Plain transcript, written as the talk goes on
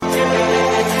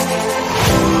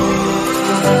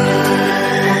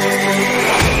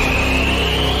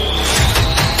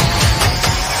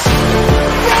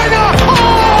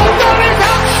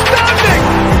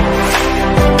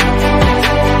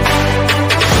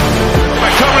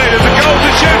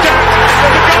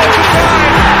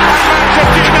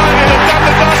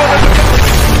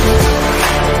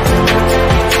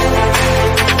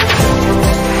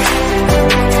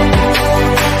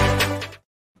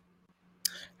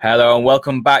Hello and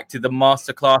welcome back to the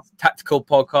Masterclass Tactical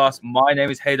Podcast. My name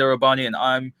is Haider Rubbani and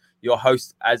I'm your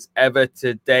host as ever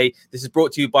today. This is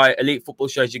brought to you by Elite Football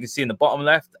Show. As you can see in the bottom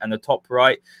left and the top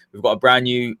right, we've got a brand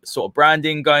new sort of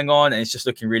branding going on and it's just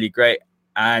looking really great.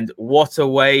 And what a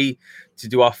way to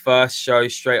do our first show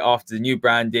straight after the new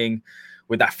branding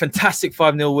with that fantastic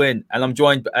 5-0 win. And I'm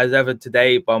joined as ever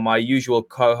today by my usual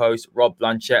co-host, Rob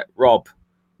Blanchette. Rob,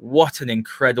 what an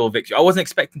incredible victory. I wasn't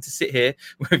expecting to sit here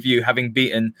with you having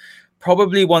beaten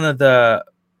probably one of the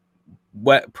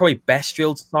probably best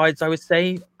drilled sides, I would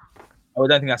say. I don't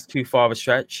think that's too far of a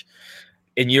stretch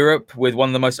in Europe with one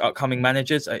of the most upcoming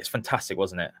managers. It's fantastic,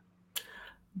 wasn't it?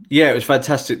 Yeah, it was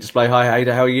fantastic display. Hi,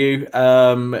 Haider, how are you?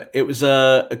 It was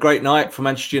a great night for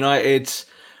Manchester United.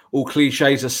 All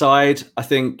cliches aside, I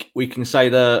think we can say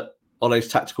that Ole's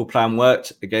tactical plan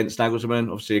worked against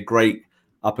Nagelsmann. Obviously, a great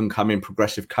up-and-coming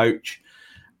progressive coach.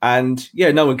 And,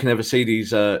 yeah, no one can ever see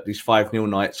these 5-0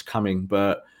 nights coming.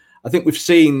 But I think we've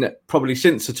seen, probably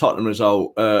since the Tottenham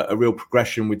result, a real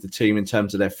progression with the team in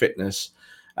terms of their fitness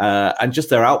and just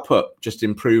their output, just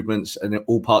improvements in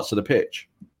all parts of the pitch.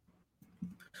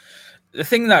 The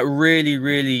thing that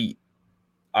really,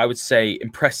 I would say,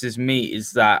 impresses me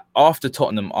is that after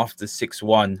Tottenham, after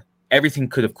 6-1, everything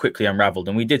could have quickly unraveled.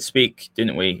 And we did speak,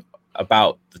 didn't we,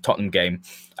 about the Tottenham game.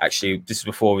 Actually, this is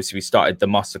before we started the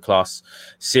Masterclass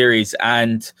series.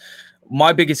 And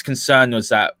my biggest concern was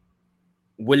that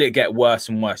will it get worse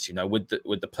and worse? You know, would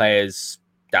the players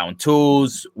down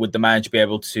tools? Would the manager be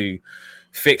able to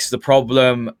fix the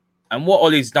problem? And what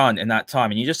Ole's done in that time,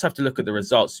 and you just have to look at the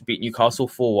results. We beat Newcastle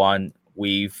 4-1.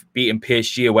 We've beaten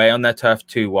PSG away on their turf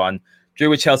 2-1. Drew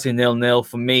with Chelsea 0-0.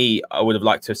 For me, I would have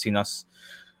liked to have seen us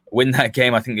win that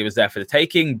game. I think it was there for the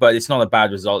taking, but it's not a bad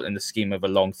result in the scheme of a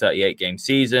long 38-game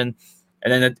season.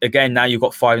 And then again, now you've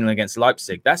got 5-0 against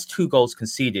Leipzig. That's 2 goals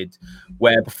conceded,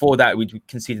 where before that we'd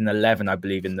conceded 11, I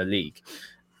believe, in the league.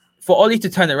 For Ole to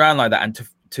turn it around like that and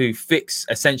to fix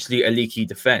essentially a leaky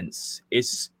defence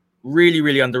is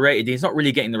really underrated. He's not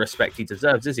really getting the respect he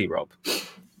deserves, is he, Rob?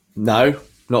 No,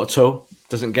 not at all.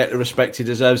 Doesn't get the respect he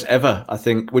deserves ever. I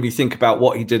think when you think about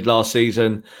what he did last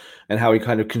season and how he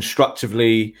kind of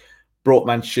constructively brought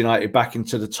Manchester United back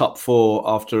into the top 4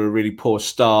 after a really poor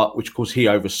start, which of course he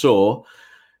oversaw,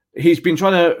 he's been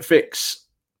trying to fix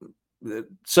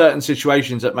certain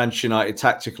situations at Manchester United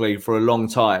tactically for a long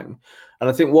time. And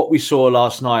I think what we saw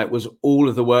last night was all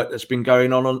of the work that's been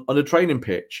going on the training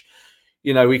pitch.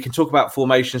 You know, we can talk about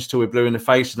formations till we're blue in the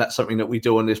face, and that's something that we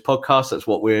do on this podcast. That's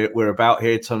what we're about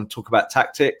here, to talk about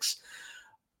tactics.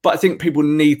 But I think people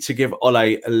need to give Ole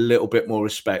a little bit more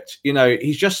respect. You know,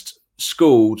 he's just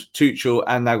schooled Tuchel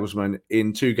and Nagelsmann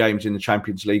in 2 games in the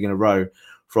Champions League in a row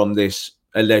from this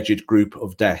alleged group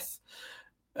of death.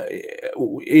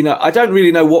 You know, I don't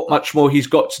really know what much more he's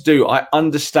got to do. I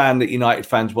understand that United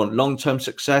fans want long-term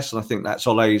success, and I think that's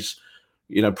Ole's,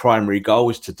 primary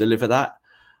goal is to deliver that.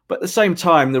 But at the same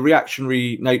time, the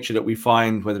reactionary nature that we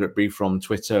find, whether it be from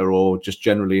Twitter or just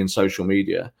generally in social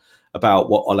media,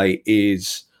 about what Ole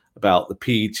is, about the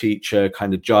PE teacher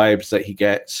kind of jibes that he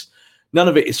gets, none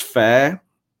of it is fair.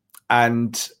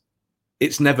 And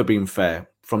it's never been fair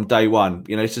from day one.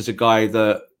 You know, this is a guy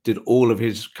that did all of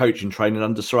his coaching training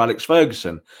under Sir Alex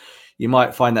Ferguson. You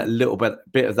might find that a little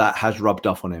bit of that has rubbed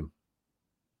off on him.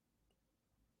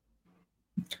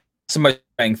 The most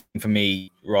thing for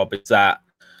me, Rob, is that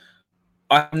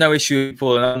I have no issue with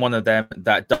people, and I'm one of them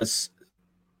that does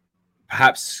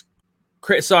perhaps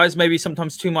criticize maybe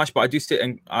sometimes too much, but I do sit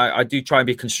and I do try and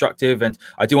be constructive, and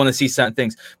I do want to see certain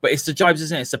things. But it's the jibes,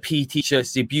 isn't it? It's the PE teacher,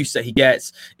 it's the abuse that he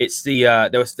gets. It's the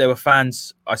there were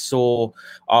fans I saw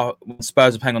when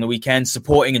Spurs were playing on the weekend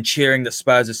supporting and cheering that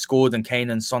Spurs has scored and Kane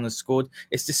and Son has scored.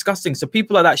 It's disgusting. So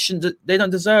people like that they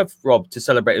don't deserve, Rob, to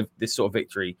celebrate this sort of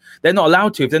victory. They're not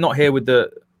allowed to if they're not here with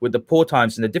the poor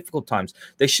times and the difficult times.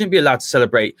 They shouldn't be allowed to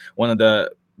celebrate one of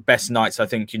the best nights I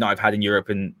think United have had in Europe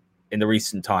in the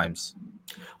recent times.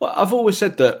 Well, I've always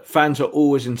said that fans are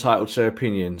always entitled to their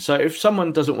opinion. So if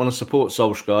someone doesn't want to support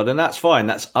Solskjaer, then that's fine.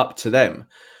 That's up to them.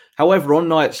 However, on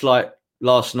nights like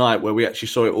last night, where we actually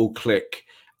saw it all click,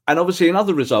 and obviously in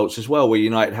other results as well, where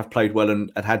United have played well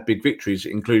and had big victories,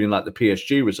 including like the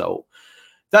PSG result,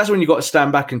 that's when you've got to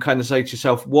stand back and kind of say to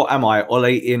yourself, what am I, Ole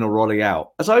in or Ole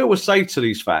out? As I always say to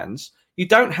these fans, you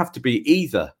don't have to be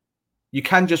either. You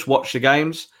can just watch the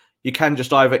games. You can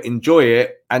just either enjoy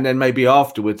it and then maybe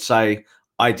afterwards say,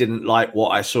 I didn't like what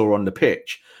I saw on the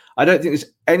pitch. I don't think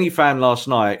there's any fan last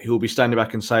night who will be standing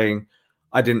back and saying,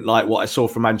 I didn't like what I saw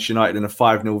from Manchester United in a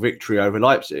 5-0 victory over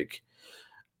Leipzig.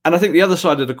 And I think the other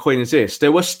side of the coin is this.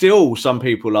 There were still some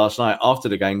people last night after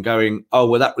the game going, oh,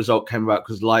 well, that result came about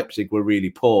because Leipzig were really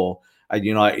poor and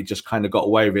United just kind of got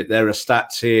away with it. There are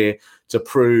stats here to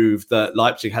prove that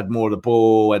Leipzig had more of the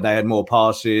ball and they had more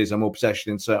passes and more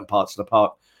possession in certain parts of the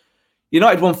park.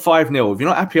 United won 5-0. If you're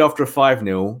not happy after a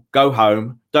 5-0, go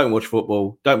home, don't watch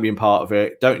football, don't be a part of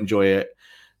it, don't enjoy it.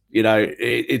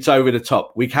 It's over the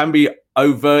top. We can be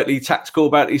overtly tactical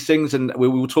about these things, and we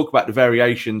will talk about the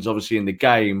variations, obviously, in the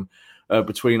game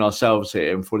between ourselves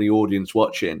here and for the audience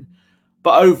watching.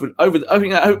 But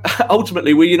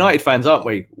ultimately, we're United fans, aren't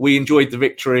we? We enjoyed the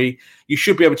victory. You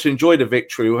should be able to enjoy the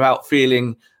victory without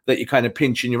feeling that you're kind of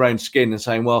pinching your own skin and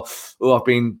saying, well, I've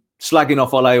been slagging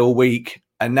off Ole all week,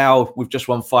 and now we've just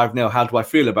won 5-0. How do I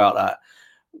feel about that?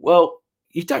 Well,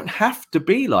 you don't have to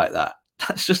be like that.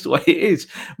 That's just the way it is.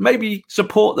 Maybe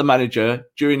support the manager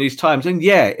during these times. And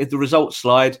yeah, if the results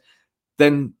slide,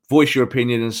 then voice your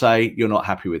opinion and say you're not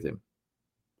happy with him.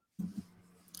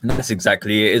 That's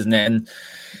exactly it, isn't it? And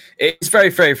it's very,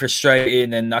 very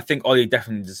frustrating. And I think Ollie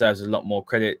definitely deserves a lot more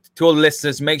credit. To all the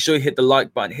listeners, make sure you hit the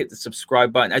like button, hit the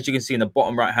subscribe button. As you can see in the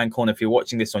bottom right-hand corner, if you're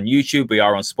watching this on YouTube, we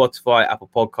are on Spotify, Apple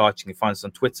Podcasts. You can find us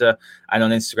on Twitter and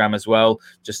on Instagram as well.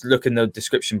 Just look in the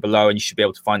description below and you should be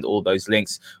able to find all those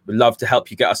links. We'd love to help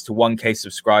you get us to 1K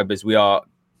subscribers. We are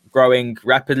growing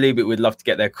rapidly, but we'd love to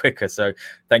get there quicker. So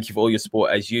thank you for all your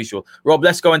support as usual. Rob,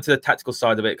 let's go into the tactical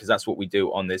side of it because that's what we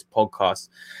do on this podcast.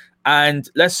 And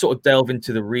let's sort of delve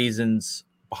into the reasons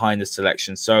behind the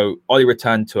selection. So Ollie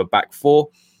returned to a back four.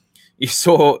 You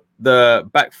saw the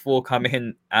back four come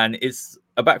in, and it's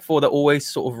a back four that always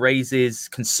sort of raises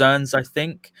concerns, I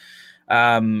think.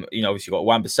 Obviously you've got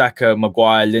Wan-Bissaka,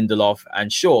 Maguire, Lindelof,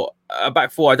 and Shaw. A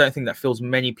back four, I don't think that fills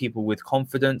many people with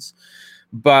confidence.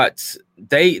 But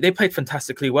they played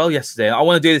fantastically well yesterday. I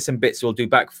want to do this in bits. We'll do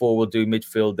back four, we'll do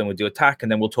midfield, then we'll do attack,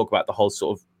 and then we'll talk about the whole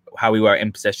sort of how we were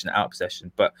in possession, out of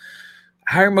possession. But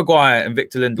Harry Maguire and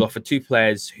Victor Lindelof are two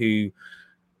players who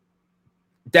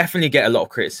definitely get a lot of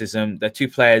criticism. They're two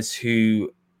players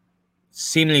who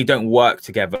seemingly don't work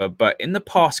together. But in the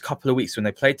past couple of weeks when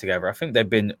they played together, I think they've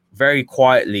been very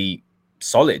quietly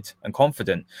solid and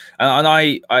confident. And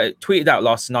I tweeted out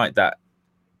last night that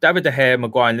David De Gea,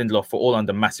 Maguire and Lindelof are all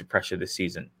under massive pressure this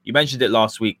season. You mentioned it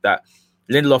last week that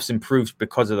Lindelof's improved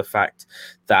because of the fact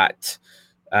that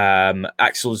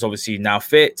Axel's obviously now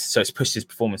fit, so it's pushed his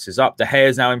performances up. De Gea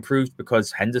is now improved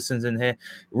because Henderson's in here.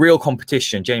 Real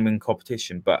competition, genuine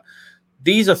competition. But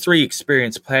these are three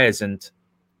experienced players, and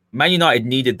Man United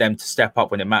needed them to step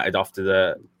up when it mattered after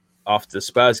the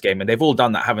Spurs game, and they've all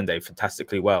done that, haven't they?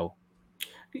 Fantastically well.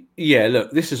 Yeah,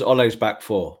 look, this is Ole's back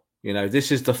four.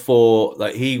 This is the four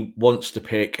that he wants to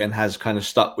pick and has kind of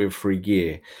stuck with for a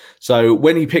year. So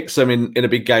when he picks them in a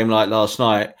big game like last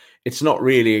night, it's not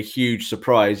really a huge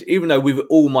surprise, even though we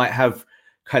all might have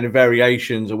kind of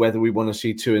variations of whether we want to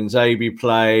see Tuanzebe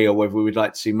play or whether we would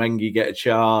like to see Mengi get a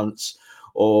chance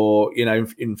or,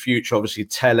 in future, obviously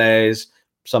Telles.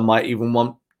 Some might even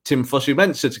want Tim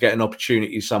Fosu-Mensah to get an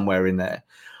opportunity somewhere in there.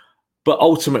 But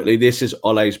ultimately, this is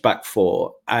Ole's back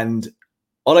four. And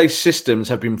Ole's systems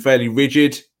have been fairly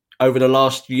rigid over the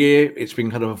last year. It's been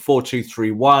kind of a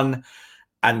 4-2-3-1.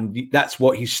 And that's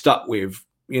what he's stuck with,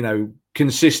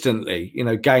 consistently,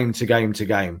 game to game to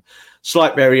game.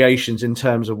 Slight variations in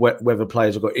terms of whether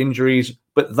players have got injuries,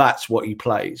 but that's what he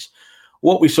plays.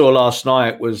 What we saw last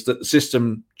night was that the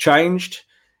system changed.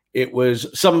 It was,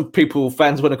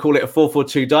 fans want to call it a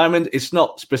 4-4-2 diamond. It's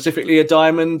not specifically a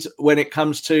diamond when it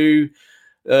comes to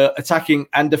attacking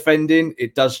and defending.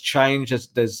 It does change.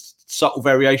 There's subtle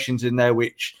variations in there,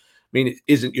 which it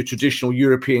isn't your traditional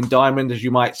European diamond as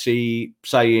you might see,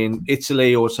 say, in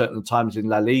Italy or certain times in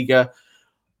La Liga.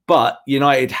 But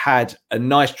United had a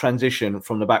nice transition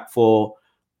from the back four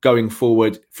going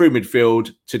forward through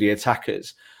midfield to the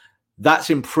attackers. That's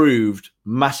improved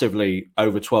massively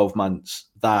over 12 months,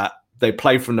 that they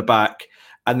play from the back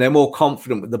and they're more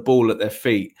confident with the ball at their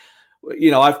feet.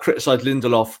 I've criticised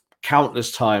Lindelof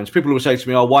countless times. People will say to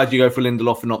me, why do you go for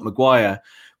Lindelof and not Maguire?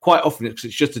 Quite often it's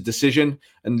just a decision,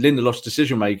 and Lindelof's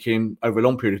decision-making over a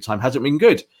long period of time hasn't been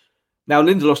good. Now,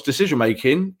 Lindelof's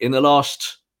decision-making in the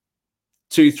last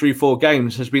 2, 3, 4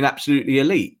 games has been absolutely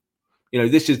elite.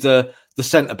 This is the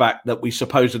centre-back that we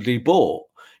supposedly bought,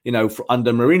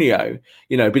 under Mourinho,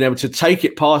 being able to take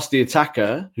it past the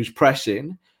attacker who's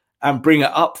pressing and bring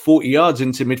it up 40 yards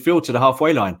into midfield to the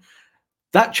halfway line.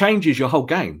 That changes your whole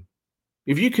game.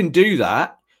 If you can do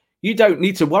that, you don't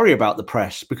need to worry about the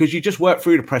press because you just work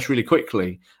through the press really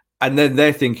quickly and then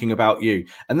they're thinking about you.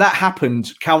 And that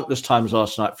happened countless times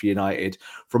last night for United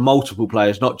from multiple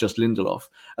players, not just Lindelof.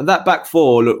 And that back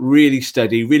four looked really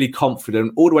steady, really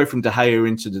confident, all the way from De Gea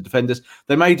into the defenders.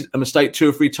 They made a mistake 2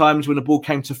 or 3 times when the ball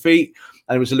came to feet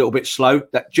and it was a little bit slow.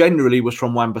 That generally was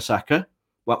from Wan-Bissaka.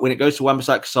 when it goes to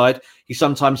Wan-Bissaka's side, he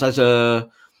sometimes has a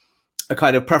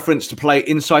kind of preference to play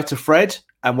inside to Fred,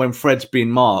 and when Fred's being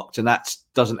marked, and that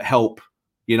doesn't help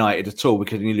United at all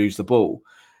because you lose the ball.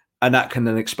 And that can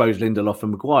then expose Lindelof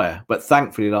and Maguire. But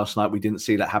thankfully last night we didn't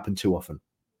see that happen too often.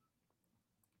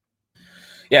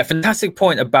 Yeah, fantastic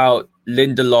point about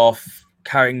Lindelof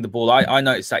carrying the ball. I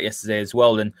noticed that yesterday as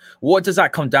well. And what does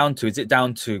that come down to? Is it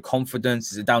down to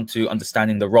confidence? Is it down to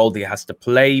understanding the role that he has to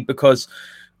play? Because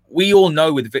we all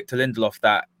know with Victor Lindelof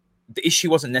that the issue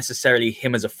wasn't necessarily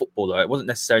him as a footballer. It wasn't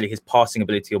necessarily his passing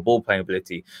ability or ball playing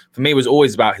ability. For me, it was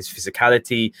always about his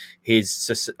physicality, his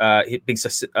being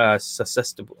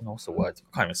susceptible. What's the word?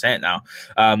 I can't even say it now.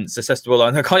 Susceptible.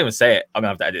 I can't even say it. I'm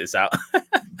going to have to edit this out.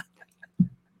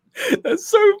 That's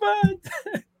so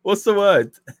bad. What's the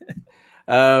word?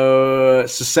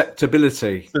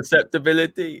 Susceptibility.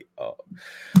 Susceptibility. Oh,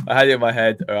 I had it in my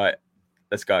head. All right,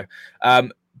 let's go.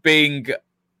 Being...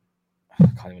 I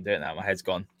can't even do it now. My head's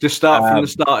gone. Just start from the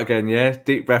start again, yeah?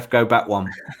 Deep breath, go back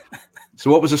one.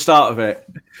 So what was the start of it?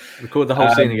 Record the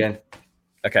whole scene again.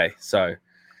 Okay, so...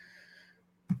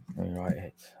 Let me write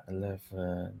it. 11...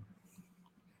 40.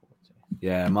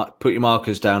 Yeah, put your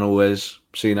markers down always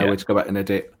so you know where to go back and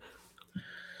edit.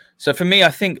 So for me, I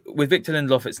think with Victor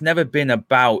Lindelof, it's never been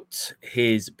about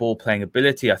his ball-playing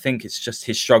ability. I think it's just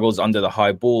his struggles under the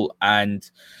high ball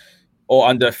or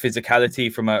under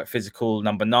physicality from a physical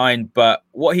number 9. But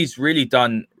what he's really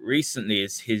done recently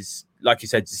is his, like you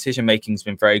said, decision-making has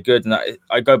been very good. And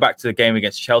I go back to the game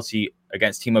against Chelsea,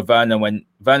 against Timo Werner, when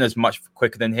Werner's much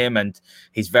quicker than him and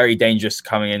he's very dangerous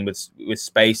coming in with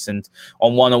space and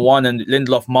on one-on-one, and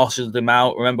Lindelof marshaled him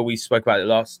out. Remember, we spoke about it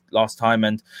last time,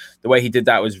 and the way he did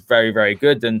that was very, very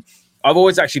good. And I've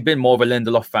always actually been more of a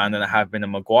Lindelof fan than I have been a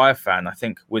Maguire fan. I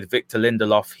think with Victor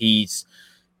Lindelof, he's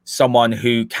someone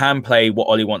who can play what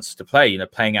Ollie wants to play,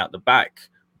 playing out the back.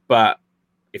 But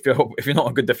if you're not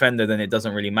a good defender, then it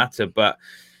doesn't really matter. But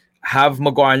have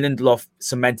Maguire and Lindelof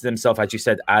cemented himself, as you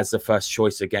said, as the first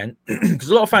choice again? Because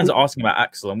a lot of fans are asking about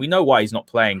Axel, and we know why he's not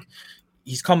playing.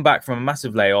 He's come back from a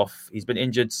massive layoff. He's been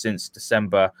injured since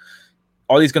December.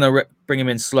 Ollie's going to bring him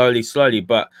in slowly.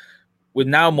 But with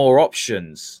now more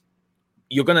options,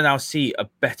 you're going to now see a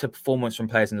better performance from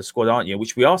players in the squad, aren't you?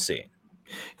 Which we are seeing.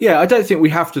 Yeah, I don't think we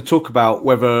have to talk about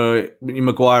whether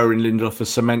Maguire and Lindelof have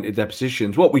cemented their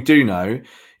positions. What we do know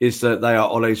is that they are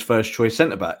Ole's first choice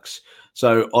centre-backs.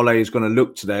 So Ole is going to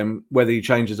look to them, whether he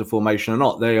changes the formation or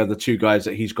not. They are the two guys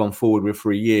that he's gone forward with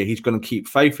for a year. He's going to keep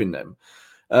faith in them.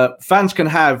 Fans can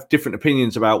have different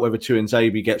opinions about whether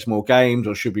Tuanzebe gets more games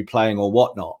or should be playing or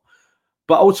whatnot.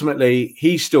 But ultimately,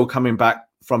 he's still coming back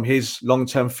from his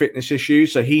long-term fitness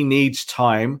issues. So he needs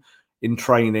time in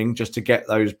training just to get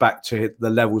those back to the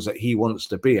levels that he wants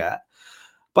to be at.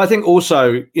 But I think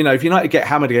also, if United get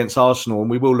hammered against Arsenal, and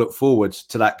we will look forward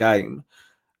to that game,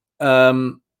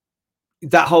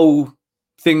 that whole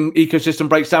ecosystem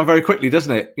breaks down very quickly,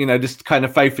 doesn't it? Just kind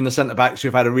of faith in the centre-backs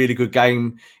who've had a really good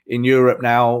game in Europe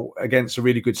now against a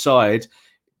really good side.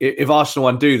 If Arsenal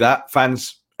undo that,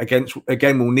 fans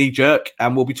again will knee-jerk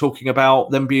and we'll be talking about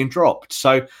them being dropped.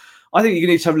 So I think you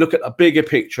need to have a look at a bigger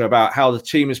picture about how the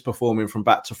team is performing from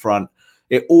back to front.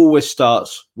 It always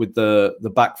starts with the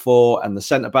back four and the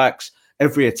centre-backs.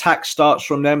 Every attack starts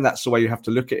from them. That's the way you have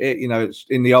to look at it. It's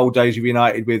in the old days of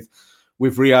United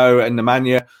with Rio and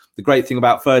Nemanja. The great thing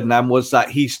about Ferdinand was that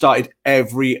he started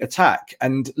every attack.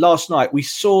 And last night we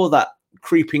saw that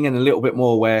creeping in a little bit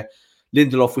more, where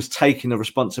Lindelof was taking the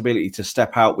responsibility to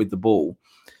step out with the ball.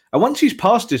 And once he's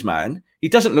past his man, he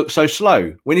doesn't look so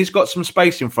slow. When he's got some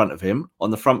space in front of him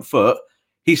on the front foot,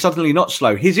 he's suddenly not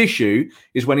slow. His issue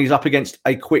is when he's up against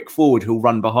a quick forward who'll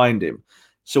run behind him.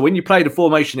 So when you play the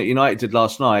formation that United did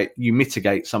last night, you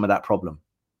mitigate some of that problem.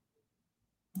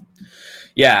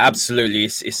 Yeah, absolutely.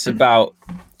 It's about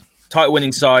tight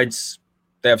winning sides.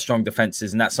 They have strong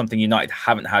defenses, and that's something United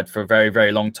haven't had for a very,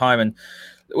 very long time. And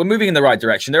we're moving in the right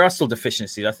direction. There are still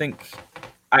deficiencies. I think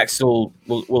Axel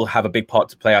will have a big part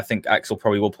to play. I think Axel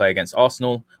probably will play against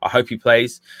Arsenal. I hope he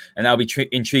plays, and that'll be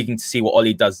intriguing to see what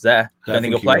Ollie does there. You don't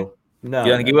think he'll play? No.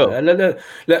 You don't think he will?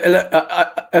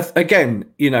 Again,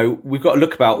 we've got to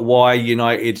look about why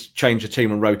United change the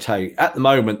team and rotate. At the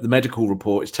moment, the medical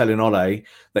report is telling Ole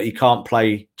that he can't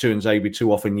play Tuanzebe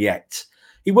too often yet.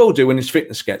 He will do when his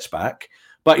fitness gets back,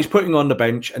 but he's putting on the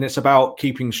bench, and it's about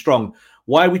keeping strong.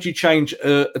 Why would you change?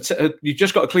 You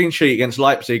just got a clean sheet against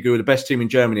Leipzig, who are the best team in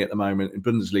Germany at the moment in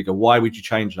Bundesliga. Why would you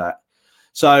change that?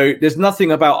 So there's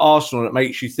nothing about Arsenal that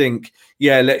makes you think,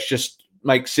 let's just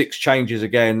make 6 changes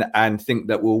again and think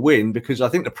that we'll win, because I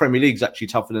think the Premier League is actually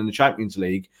tougher than the Champions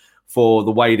League for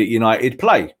the way that United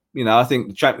play. I think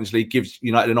the Champions League gives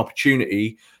United an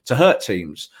opportunity to hurt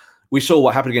teams. We saw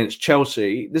what happened against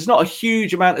Chelsea. There's not a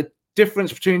huge amount of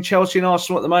difference between Chelsea and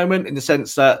Arsenal at the moment, in the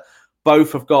sense that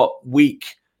both have got weak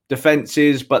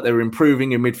defences, but they're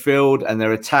improving in midfield, and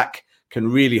their attack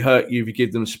can really hurt you if you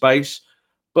give them space.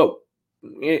 But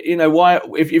why?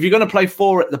 If you're going to play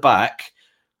 4 at the back,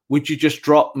 would you just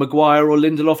drop Maguire or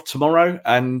Lindelof tomorrow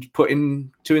and put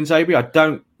in Tuanzebe? I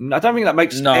don't think that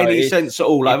makes any sense at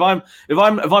all. Like if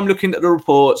I'm looking at the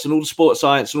reports and all the sports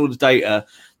science and all the data,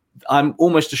 I'm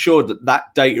almost assured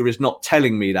that data is not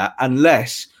telling me that,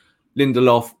 unless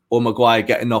Lindelof or Maguire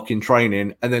get a knock in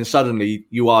training, and then suddenly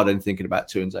you are then thinking about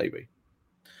Tuanzebe.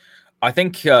 I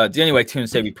think the only way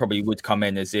Tuanzebe probably would come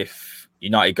in is if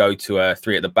United go to a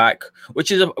 3 at the back, which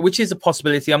is a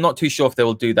possibility. I'm not too sure if they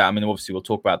will do that. I mean, obviously we'll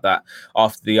talk about that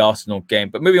after the Arsenal game.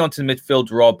 But moving on to the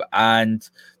midfield, Rob, and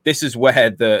this is where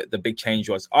the big change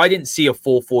was. I didn't see a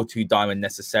 4-4-2 diamond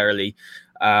necessarily.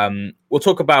 We'll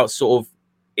talk about sort of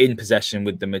in possession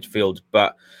with the midfield,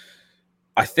 but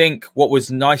I think what was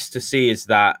nice to see is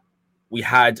that we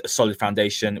had a solid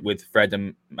foundation with Fred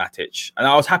and Matic. And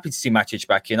I was happy to see Matic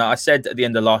back in. I said at the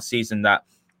end of last season that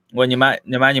when Nemanja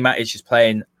Matic is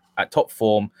playing at top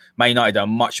form, Man United are a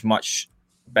much, much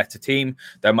better team.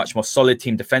 They're a much more solid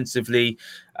team defensively.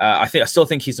 I still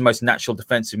think he's the most natural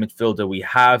defensive midfielder we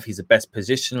have. He's the best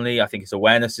positionally. I think his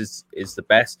awareness is the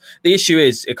best. The issue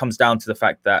is it comes down to the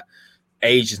fact that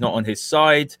age is not on his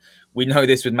side. We know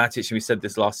this with Matic, and we said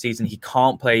this last season. He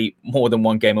can't play more than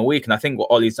 1 game a week. And I think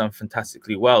what Ollie's done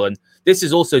fantastically well. And this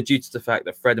is also due to the fact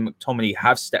that Fred and McTominay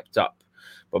have stepped up.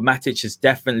 But Matic has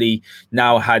definitely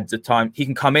now had the time. He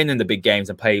can come in the big games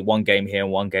and play 1 game here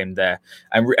and 1 game there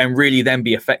and really then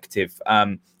be effective.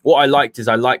 What I liked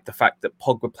the fact that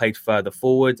Pogba played further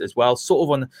forward as well.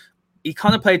 He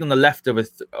kind of played on the left of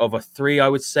a 3, I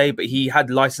would say, but he had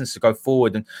license to go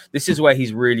forward. And this is where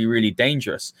he's really, really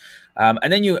dangerous.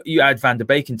 And then you add Van der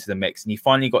Beek into the mix, and he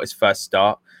finally got his first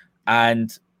start.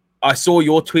 And I saw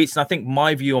your tweets, and I think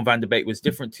my view on Van der Beek was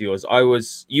different to yours.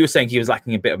 You were saying he was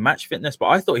lacking a bit of match fitness, but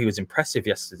I thought he was impressive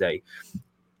yesterday.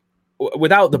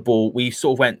 Without the ball, we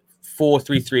sort of went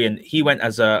 4-3-3, and he went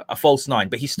as a false 9,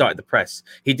 but he started the press.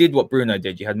 He did what Bruno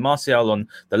did. You had Martial on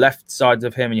the left side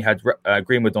of him, and you had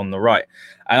Greenwood on the right.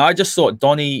 And I just thought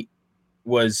Donny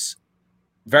was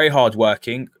very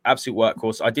hard-working, absolute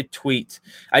workhorse. I did tweet.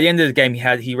 At the end of the game,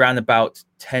 he ran about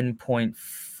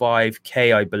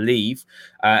 10.5K, I believe.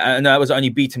 And that was only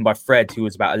beaten by Fred, who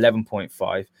was about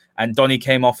 11.5. And Donny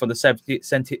came off on the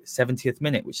 70th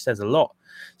minute, which says a lot.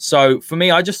 So for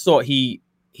me, I just thought he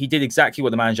did exactly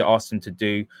what the manager asked him to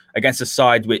do against a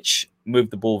side which moved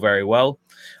the ball very well.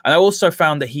 And I also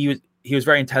found that he was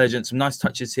very intelligent. Some nice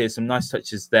touches here, some nice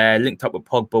touches there, linked up with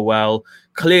Pogba well.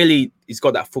 Clearly, he's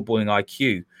got that footballing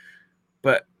IQ.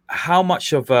 But how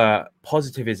much of a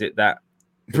positive is it that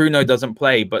Bruno doesn't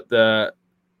play, but the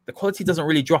quality doesn't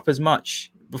really drop as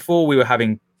much? Before we were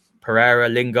having Pereira,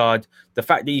 Lingard. The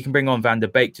fact that you can bring on Van der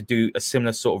Beek to do a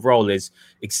similar sort of role is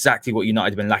exactly what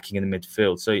United have been lacking in the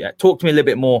midfield. So yeah, talk to me a little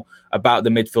bit more about the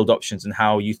midfield options and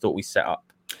how you thought we set up.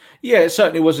 Yeah, it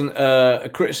certainly wasn't a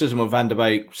criticism of Van der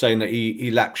Beek saying that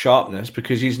he lacked sharpness,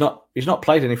 because he's not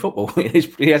played any football.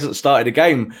 He hasn't started a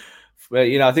game.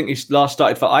 I think he last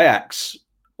started for Ajax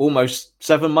almost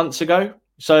 7 months ago.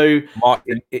 So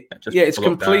it's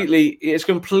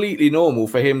completely normal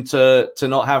for him to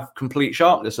not have complete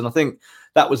sharpness. And I think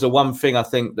that was the one thing I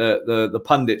think that the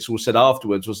pundits all said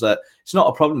afterwards, was that it's not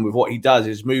a problem with what he does.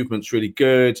 His movement's really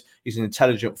good. He's an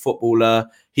intelligent footballer.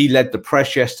 He led the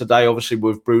press yesterday, obviously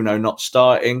with Bruno not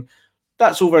starting.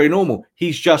 That's all very normal.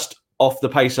 He's just off the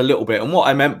pace a little bit. And what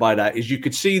I meant by that is you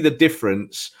could see the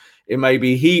difference in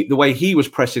maybe the way he was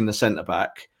pressing the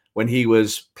centre-back when he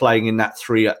was playing in that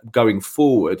 3 going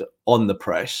forward on the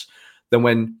press, then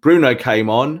when Bruno came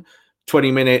on 20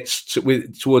 minutes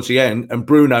towards the end, and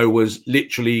Bruno was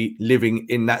literally living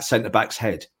in that centre-back's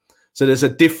head. So there's a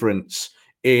difference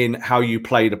in how you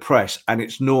play the press, and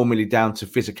it's normally down to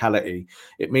physicality.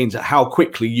 It means that how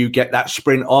quickly you get that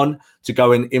sprint on to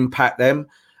go and impact them.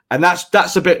 And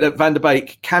that's a bit that Van der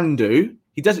Beek can do.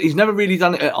 He's never really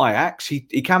done it at Ajax.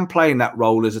 He can play in that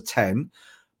role as a 10.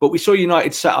 But we saw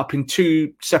United set up in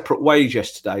 2 separate ways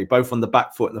yesterday, both on the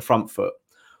back foot and the front foot.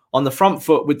 On the front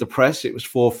foot with the press, it was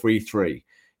 4-3-3.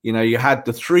 You had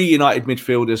the 3 United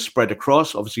midfielders spread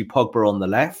across, obviously Pogba on the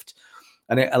left,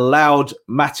 and it allowed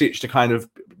Matic to kind of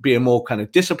be a more kind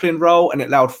of disciplined role, and it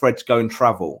allowed Fred to go and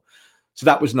travel. So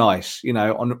that was nice.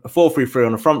 On a 4-3-3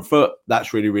 on the front foot,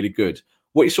 that's really, really good.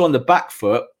 What you saw on the back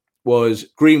foot was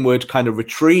Greenwood kind of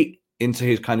retreat into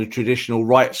his kind of traditional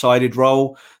right-sided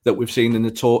role that we've seen in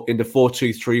the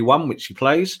 4-2-3-1, which he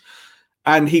plays.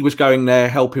 And he was going there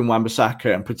helping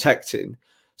Wan-Bissaka and protecting.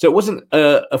 So it wasn't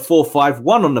a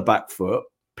 4-5-1 on the back foot.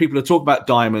 People are talking about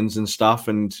diamonds and stuff,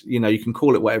 and you can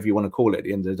call it whatever you want to call it at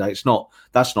the end of the day.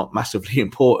 That's not massively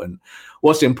important.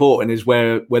 What's important is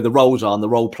where the roles are and the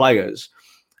role players.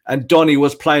 And Donny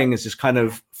was playing as this kind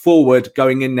of forward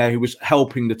going in there who was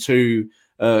helping the two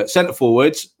centre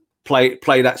forwards play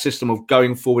that system of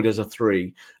going forward as a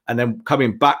 3 and then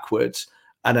coming backwards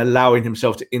and allowing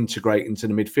himself to integrate into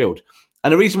the midfield.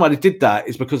 And the reason why they did that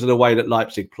is because of the way that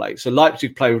Leipzig play. So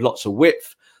Leipzig play with lots of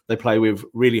width. They play with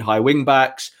really high wing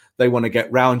backs. They want to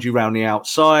get round you round the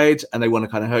outside, and they want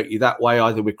to kind of hurt you that way,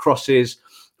 either with crosses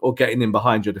or getting in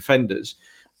behind your defenders.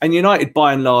 And United,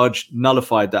 by and large,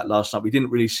 nullified that last night. We didn't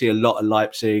really see a lot of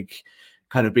Leipzig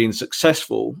kind of being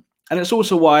successful. And it's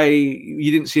also why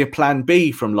you didn't see a plan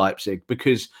B from Leipzig,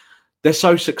 because they're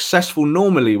so successful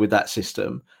normally with that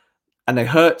system and they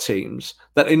hurt teams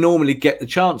that they normally get the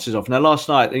chances off. Now, last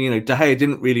night, De Gea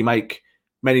didn't really make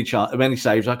many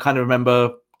saves. I kind of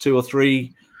remember 2 or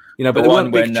 3, but the they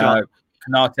one weren't big chances.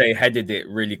 Kanate headed it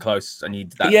really close and he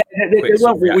did that. Yeah, they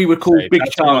weren't what we would call big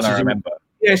chances. I remember.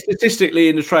 Yeah, statistically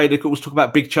in the trade, they always talk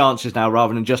about big chances now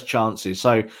rather than just chances.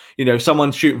 So,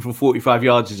 someone shooting from 45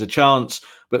 yards is a chance,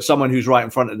 but someone who's right in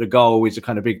front of the goal is a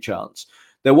kind of big chance.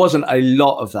 There wasn't a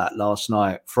lot of that last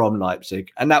night from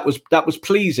Leipzig, and that was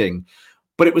pleasing.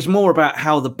 But it was more about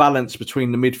how the balance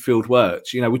between the midfield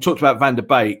worked. We talked about Van der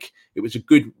Beek. It was a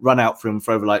good run out for him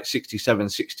for over like 67,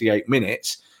 68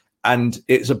 minutes, and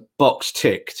it's a box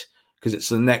ticked, because it's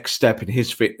the next step in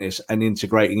his fitness and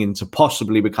integrating into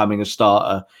possibly becoming a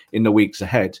starter in the weeks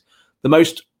ahead. The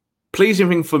most pleasing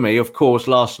thing for me, of course,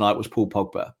 last night was Paul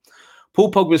Pogba.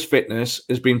 Paul Pogba's fitness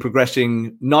has been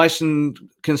progressing nice and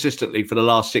consistently for the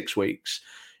last 6 weeks.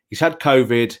 He's had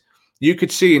COVID. You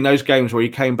could see in those games where he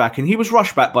came back, and he was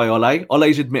rushed back by Ole.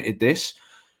 Ole's admitted this.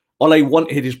 Ole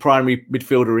wanted his primary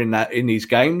midfielder in these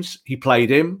games. He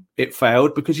played him. It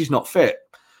failed because he's not fit.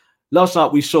 Last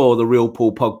night, we saw the real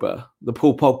Paul Pogba, the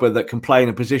Paul Pogba that can play in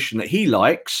a position that he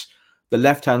likes, the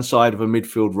left-hand side of a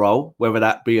midfield role, whether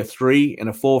that be a 3 in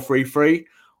a 4-3-3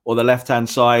 or the left-hand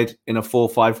side in a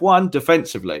 4-5-1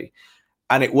 defensively.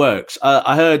 And it works.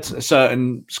 I heard a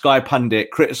certain Sky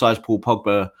pundit criticise Paul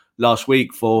Pogba last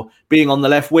week for being on the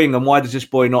left wing, and why does this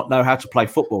boy not know how to play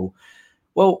football?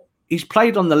 Well, he's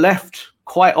played on the left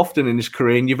quite often in his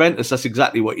career. In Juventus, that's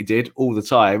exactly what he did all the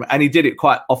time. And he did it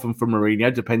quite often for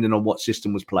Mourinho, depending on what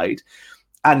system was played.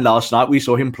 And last night, we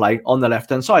saw him play on the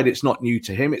left-hand side. It's not new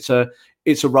to him. It's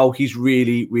a role he's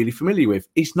really, really familiar with.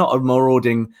 He's not a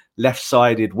marauding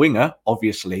left-sided winger,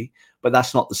 obviously, but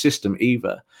that's not the system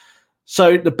either.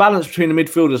 So the balance between the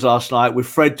midfielders last night, with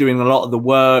Fred doing a lot of the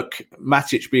work,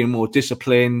 Matic being more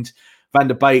disciplined, Van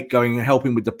der Beek going and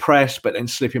helping with the press, but then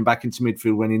slipping back into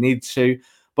midfield when he needs to,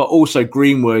 but also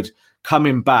Greenwood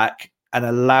coming back and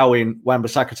allowing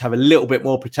Wan-Bissaka to have a little bit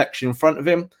more protection in front of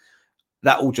him.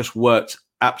 That all just worked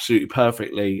absolutely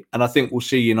perfectly. And I think we'll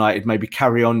see United maybe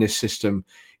carry on this system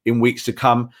in weeks to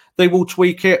come. They will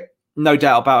tweak it, no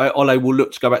doubt about it. Ole will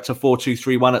look to go back to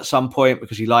 4-2-3-1 at some point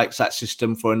because he likes that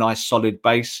system for a nice solid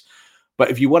base.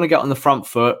 But if you want to get on the front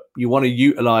foot, you want to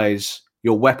utilise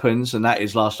your weapons, and that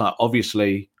is last night,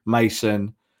 obviously,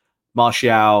 Mason,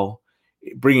 Martial,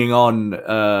 bringing on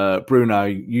Bruno.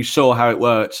 You saw how it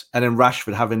worked. And then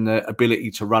Rashford having the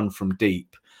ability to run from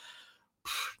deep.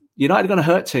 United are going to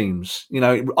hurt teams.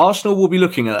 Arsenal will be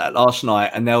looking at that last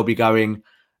night and they'll be going,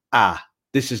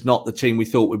 this is not the team we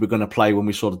thought we were going to play when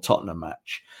we saw the Tottenham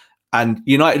match. And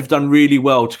United have done really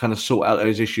well to kind of sort out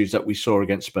those issues that we saw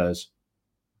against Spurs.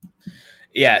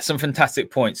 Yeah, some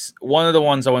fantastic points. One of the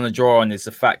ones I want to draw on is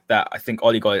the fact that I think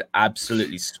Oli got it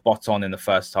absolutely spot on in the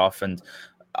first half. And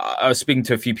I was speaking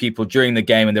to a few people during the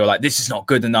game and they were like, this is not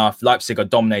good enough. Leipzig are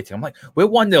dominating. I'm like, we're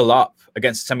 1-0 up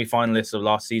against semi-finalists of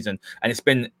last season. And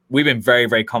we've been very,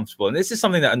 very comfortable. And this is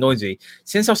something that annoys me.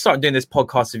 Since I've started doing this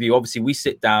podcast with you, obviously we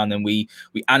sit down and we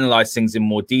analyze things in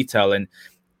more detail. And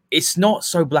it's not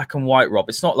so black and white, Rob.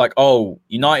 It's not like,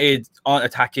 United aren't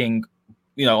attacking,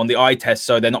 on the eye test,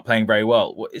 so they're not playing very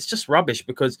well. It's just rubbish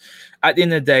because at the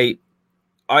end of the day,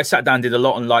 I sat down, did a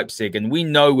lot on Leipzig, and we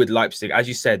know with Leipzig, as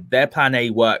you said, their plan A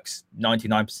works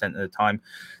 99% of the time.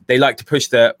 They like to push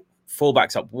their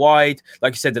fullbacks up wide.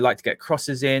 Like you said, they like to get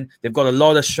crosses in. They've got a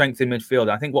lot of strength in midfield.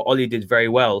 I think what Oli did very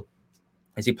well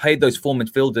is he played those 4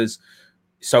 midfielders.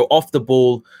 So off the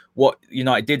ball, what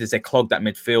United did is they clogged that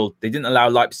midfield. They didn't allow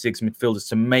Leipzig's midfielders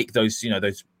to make those,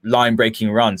 those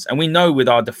line-breaking runs. And we know with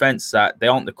our defence that they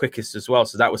aren't the quickest as well.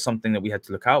 So that was something that we had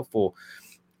to look out for.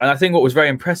 And I think what was very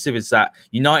impressive is that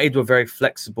United were very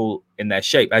flexible in their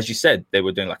shape. As you said, they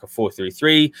were doing like a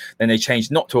 4-3-3. Then they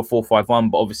changed not to a 4-5-1.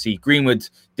 But obviously, Greenwood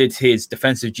did his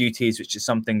defensive duties, which is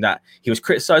something that he was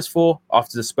criticised for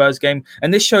after the Spurs game.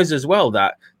 And this shows as well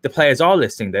that the players are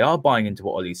listening. They are buying into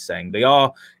what Ollie's saying. They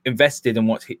are invested in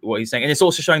what he's saying. And it's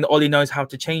also showing that Ollie knows how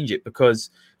to change it, because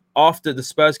after the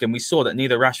Spurs game, we saw that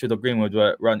neither Rashford or Greenwood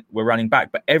were running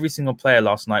back, but every single player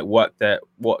last night worked their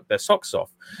socks off.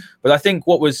 But I think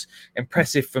what was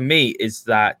impressive for me is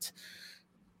that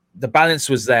the balance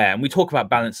was there, and we talk about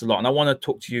balance a lot. And I want to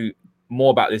talk to you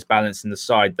more about this balance in the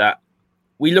side. That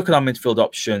we look at our midfield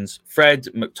options: Fred,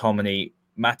 McTominay,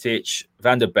 Matic,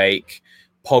 Van der Beek,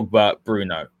 Pogba,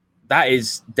 Bruno. That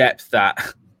is depth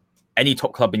that any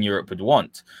top club in Europe would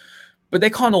want. But they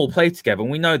can't all play together,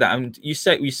 and we know that. And you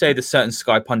say the certain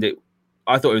Sky pundit,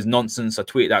 I thought it was nonsense. I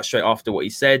tweeted that straight after what he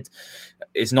said.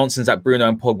 It's nonsense that Bruno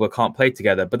and Pogba can't play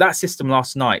together. But that system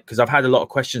last night, because I've had a lot of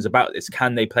questions about this,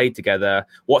 can they play together?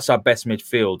 What's our best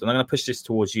midfield? And I'm going to push this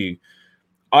towards you.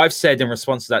 I've said in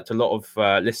response to that to a lot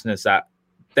of listeners that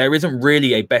there isn't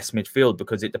really a best midfield,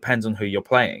 because it depends on who you're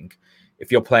playing.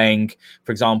 If you're playing,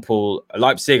 for example,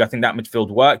 Leipzig, I think that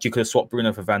midfield worked. You could have swapped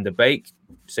Bruno for Van der Beek,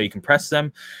 so you can press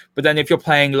them. But then if you're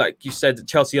playing, like you said,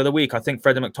 Chelsea the other week, I think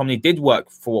Fred and McTominay did work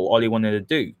for what Ollie wanted to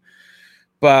do.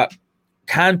 But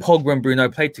can Pogba and Bruno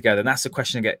play together? And that's the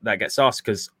question that gets asked,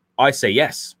 because I say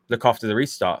yes. Look after the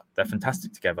restart. They're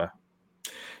fantastic together.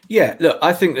 Yeah, look,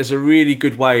 I think there's a really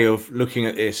good way of looking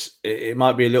at this. It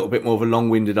might be a little bit more of a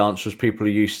long-winded answer, as people are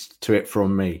used to it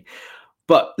from me.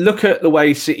 But look at the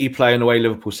way City play and the way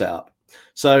Liverpool set up.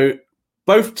 So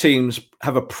both teams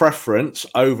have a preference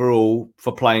overall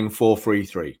for playing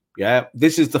 4-3-3. Yeah,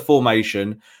 this is the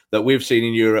formation that we've seen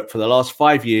in Europe for the last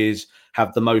 5 years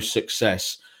have the most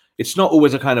success. It's not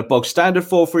always a kind of bog standard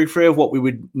 4-3-3 of what we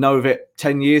would know of it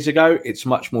 10 years ago. It's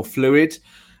much more fluid,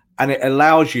 and it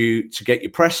allows you to get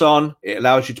your press on. It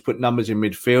allows you to put numbers in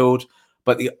midfield.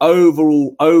 But the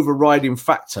overall overriding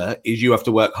factor is you have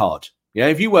to work hard. Yeah,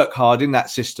 if you work hard in that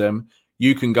system,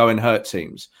 you can go and hurt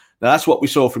teams. Now, that's what we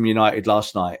saw from United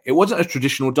last night. It wasn't a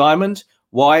traditional diamond.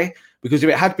 Why? Because if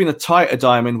it had been a tighter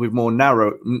diamond with more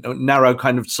narrow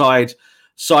kind of sides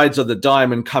of the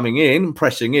diamond coming in,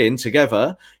 pressing in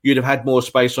together, you'd have had more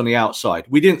space on the outside.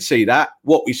 We didn't see that.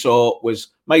 What we saw was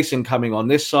Mason coming on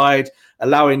this side,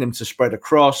 allowing them to spread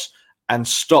across and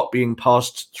stop being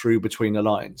passed through between the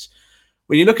lines.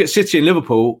 When you look at City and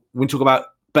Liverpool, when we talk about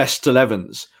best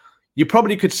 11s, you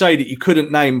probably could say that you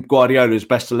couldn't name Guardiola's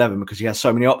best 11 because he has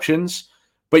so many options,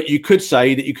 but you could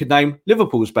say that you could name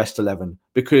Liverpool's best 11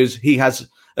 because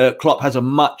Klopp has a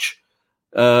much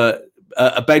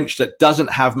a bench that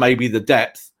doesn't have maybe the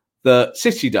depth that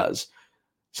City does.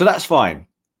 So that's fine.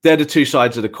 They're the two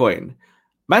sides of the coin.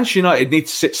 Manchester United need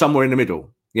to sit somewhere in the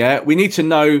middle. Yeah, we need to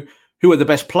know who are the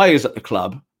best players at the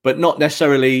club, but not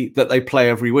necessarily that they play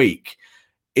every week.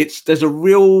 There's a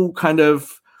real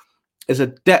there's a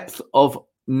depth of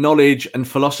knowledge and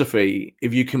philosophy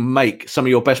if you can make some of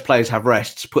your best players have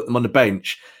rests, put them on the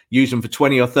bench, use them for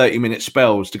 20 or 30-minute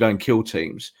spells to go and kill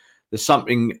teams. There's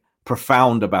something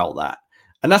profound about that.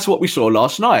 And that's what we saw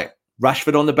last night.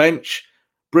 Rashford on the bench,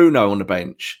 Bruno on the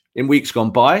bench. In weeks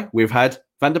gone by, we've had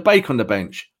Van der Beek on the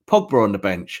bench, Pogba on the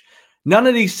bench. None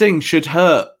of these things should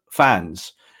hurt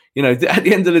fans. You know, at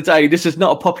the end of the day, this is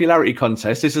not a popularity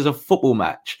contest. This is a football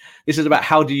match. This is about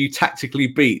how do you tactically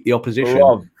beat the opposition.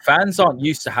 Rob, fans aren't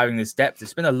used to having this depth.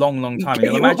 It's been a long, long time.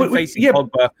 Imagine facing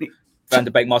Pogba, Van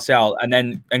der Beek, Martial,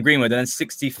 and Greenwood, and then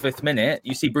 65th minute,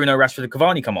 you see Bruno, Rashford, and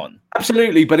Cavani come on.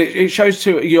 Absolutely, but it shows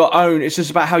to your own. It's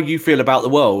just about how you feel about the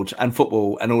world and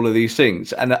football and all of these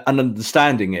things and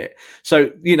understanding it. So,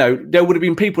 you know, there would have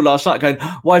been people last night going,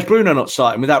 why is Bruno not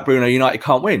starting? Without Bruno, United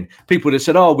can't win. People would have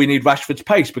said, we need Rashford's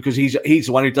pace because he's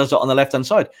the one who does it on the left-hand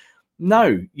side.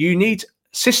 No, you need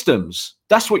systems.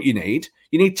 That's what you need.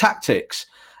 You need tactics.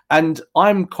 And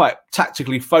I'm quite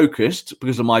tactically focused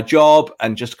because of my job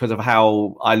and just because of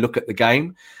how I look at the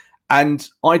game. And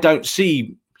I don't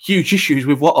see huge issues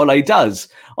with what Ole does.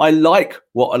 I like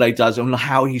what Ole does and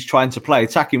how he's trying to play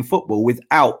attacking football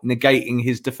without negating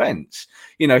his defence.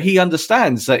 You know, he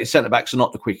understands that his centre-backs are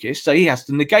not the quickest, so he has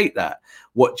to negate that.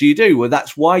 What do you do? Well,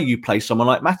 that's why you play someone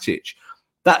like Matic.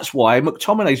 That's why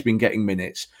McTominay's been getting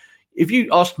minutes. If you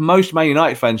ask most Man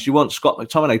United fans, do you want Scott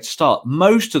McTominay to start?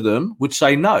 Most of them would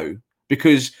say no,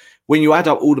 because when you add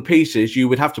up all the pieces, you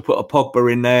would have to put a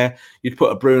Pogba in there. You'd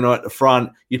put a Bruno at the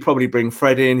front. You'd probably bring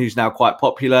Fred in, who's now quite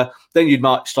popular. Then you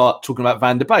might start talking about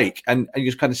Van der Beek. And you're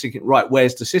just kind of thinking, right,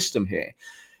 where's the system here?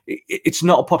 It's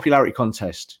not a popularity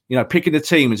contest. You know, picking a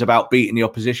team is about beating the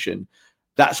opposition.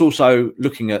 That's also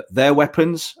looking at their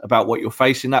weapons, about what you're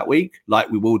facing that week, like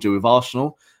we will do with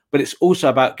Arsenal. But it's also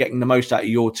about getting the most out of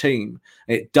your team.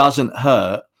 It doesn't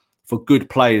hurt for good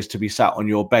players to be sat on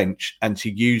your bench and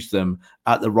to use them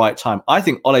at the right time. I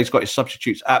think Ole's got his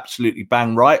substitutes absolutely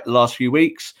bang right the last few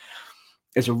weeks.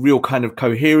 There's a real kind of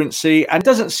coherency, and it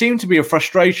doesn't seem to be a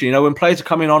frustration. You know, when players are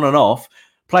coming on and off,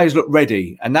 players look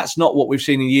ready, and that's not what we've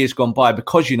seen in years gone by,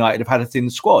 because United have had a thin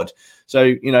squad. So,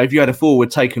 you know, if you had a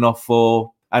forward taken off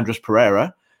for Andres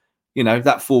Pereira, you know,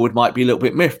 that forward might be a little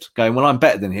bit miffed, going, well, I'm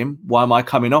better than him. Why am I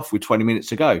coming off with 20 minutes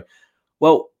to go?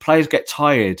 Well, players get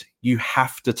tired. You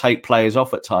have to take players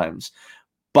off at times,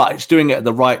 but it's doing it at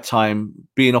the right time,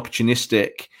 being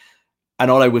opportunistic. And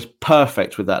Ole was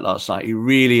perfect with that last night. He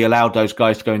really allowed those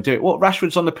guys to go and do it. What,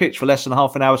 Rashford's on the pitch for less than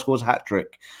half an hour, scores a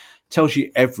hat-trick. Tells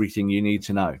you everything you need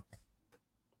to know.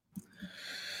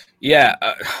 Yeah,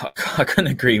 I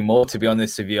couldn't agree more, to be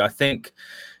honest with you. I think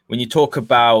when you talk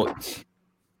about,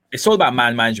 it's all about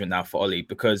man management now for Ole,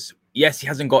 because yes, he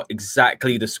hasn't got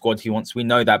exactly the squad he wants. We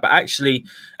know that. But actually,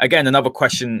 again, another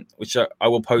question which I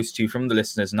will pose to you from the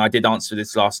listeners, and I did answer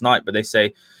this last night, but they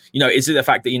say, you know, is it the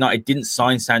fact that United didn't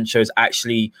sign Sancho's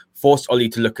actually forced Ole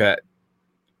to look at,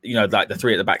 you know, like the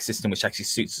three at the back system, which actually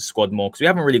suits the squad more? Because we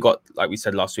haven't really got, like we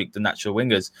said last week, the natural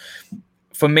wingers.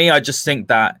 For me, I just think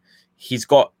that he's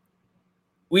got,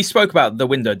 we spoke about the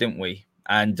window, didn't we?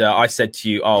 And I said to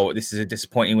you, oh, this is a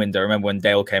disappointing window. I remember when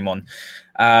Dale came on.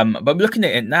 But looking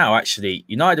at it now, actually,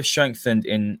 United have strengthened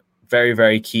in very,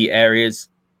 very key areas.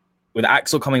 With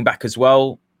Axel coming back as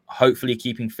well, hopefully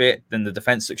keeping fit, then the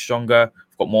defence looks stronger.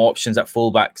 We've got more options at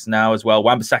fullbacks now as well.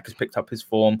 Wan-Bissaka's picked up his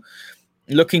form.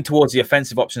 Looking towards the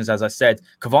offensive options, as I said,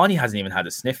 Cavani hasn't even had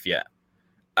a sniff yet.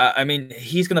 I mean,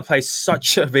 he's going to play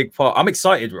such a big part. I'm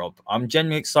excited, Rob. I'm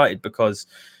genuinely excited, because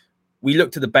we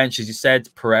looked at the bench, as you said,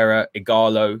 Pereira,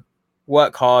 Igalo,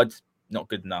 work hard, not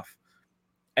good enough.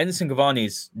 Edinson Cavani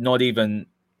is not even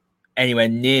anywhere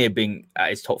near being at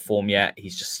his top form yet.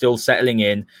 He's just still settling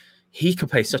in. He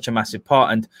could play such a massive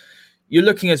part. And you're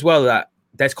looking as well that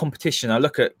there's competition. I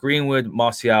look at Greenwood,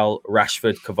 Martial,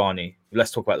 Rashford, Cavani. Let's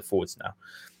talk about the forwards now.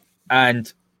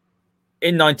 And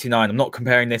in 99, I'm not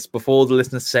comparing this, before the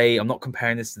listeners say, I'm not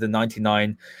comparing this to the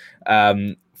 99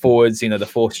 forwards, you know, the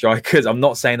four strikers. I'm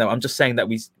not saying that. I'm just saying that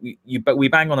we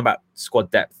bang on about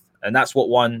squad depth. And that's what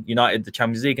won United the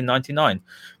Champions League in 99,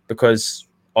 because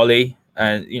Ole,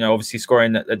 and, you know, obviously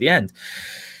scoring at the end.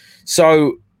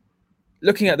 So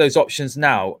looking at those options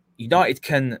now, United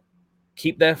can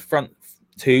keep their front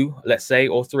two, let's say,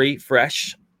 or three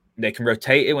fresh. They can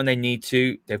rotate it when they need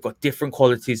to. They've got different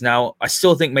qualities now. I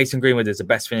still think Mason Greenwood is the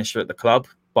best finisher at the club,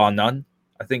 bar none.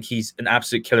 I think he's an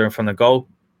absolute killer in front of goal.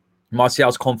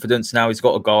 Martial's confidence now, he's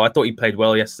got a goal. I thought he played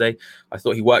well yesterday. I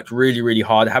thought he worked really, really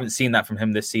hard. I haven't seen that from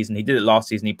him this season. He did it last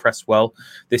season. He pressed well.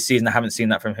 This season, I haven't seen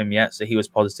that from him yet. So he was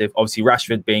positive. Obviously,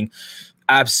 Rashford being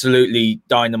absolutely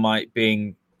dynamite,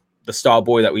 being the star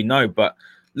boy that we know. But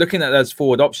looking at those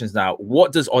forward options now,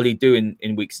 what does Ole do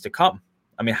in weeks to come?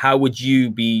 I mean, how would you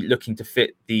be looking to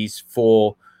fit these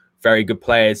four very good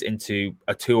players into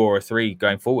a 2 or a 3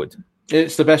 going forward?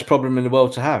 It's the best problem in the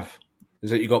world to have, is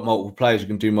that you've got multiple players who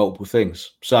can do multiple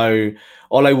things. So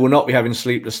Ole will not be having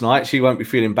sleepless nights. He won't be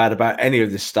feeling bad about any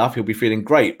of this stuff. He'll be feeling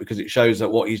great, because it shows that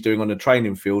what he's doing on the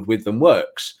training field with them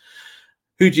works.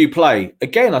 Who do you play?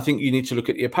 Again, I think you need to look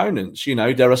at the opponents. You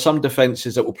know, there are some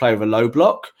defenses that will play with a low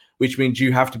block, which means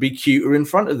you have to be cuter in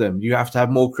front of them. You have to have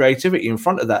more creativity in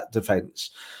front of that defense.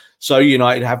 So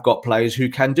United have got players who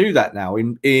can do that now.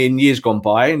 In years gone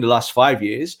by, in the last 5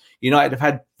 years, United have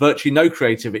had virtually no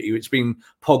creativity. It's been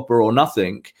Pogba or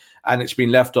nothing, and it's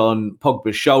been left on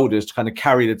Pogba's shoulders to kind of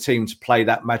carry the team to play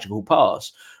that magical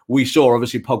pass. We saw,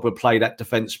 obviously, Pogba play that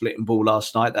defence splitting ball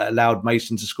last night that allowed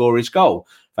Mason to score his goal.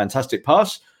 Fantastic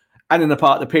pass. And in the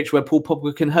part of the pitch where Paul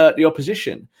Pogba can hurt the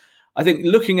opposition. I think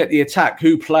looking at the attack,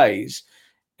 who plays,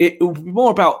 it will be more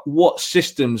about what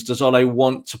systems does Ole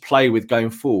want to play with going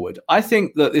forward. I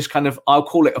think that this kind of, I'll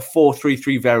call it a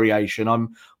 4-3-3 variation.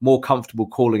 I'm more comfortable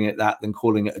calling it that than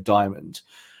calling it a diamond.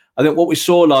 I think what we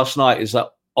saw last night is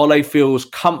that Ole feels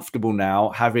comfortable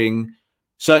now having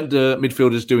certain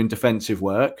midfielders doing defensive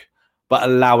work, but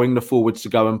allowing the forwards to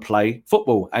go and play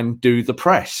football and do the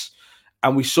press.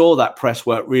 And we saw that press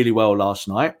work really well last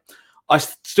night. I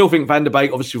still think Van der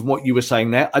Beek, obviously, from what you were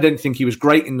saying there, I didn't think he was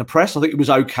great in the press. I think he was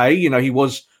okay. You know, he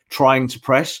was trying to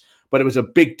press, but it was a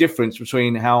big difference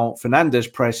between how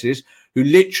Fernandes presses, who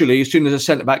literally, as soon as a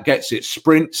centre-back gets it,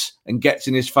 sprints and gets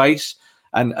in his face.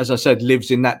 And as I said,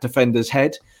 lives in that defender's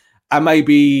head. And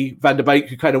maybe Van der Beek,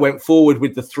 who kind of went forward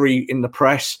with the 3 in the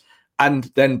press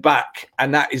and then back.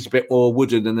 And that is a bit more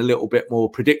wooden and a little bit more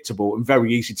predictable and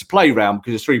very easy to play around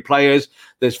because there's 3 players,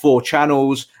 there's 4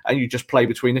 channels, and you just play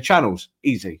between the channels.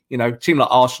 Easy. You know, a team like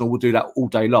Arsenal will do that all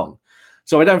day long.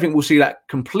 So I don't think we'll see that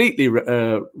completely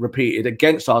repeated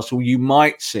against Arsenal. You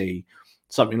might see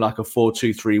something like a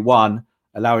 4-2-3-1,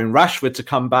 allowing Rashford to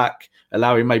come back,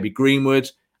 allowing maybe Greenwood.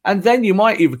 And then you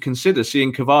might even consider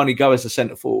seeing Cavani go as the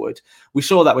centre forward. We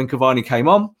saw that when Cavani came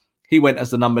on. He went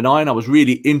as the number 9. I was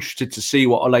really interested to see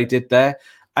what Ole did there.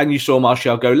 And you saw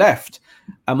Martial go left.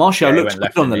 And Martial looked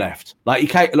good on the left.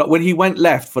 Like when he went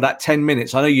left for that 10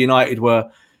 minutes, I know United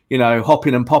were, you know,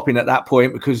 hopping and popping at that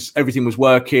point because everything was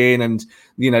working and,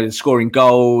 you know, scoring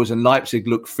goals and Leipzig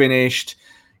looked finished.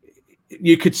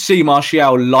 You could see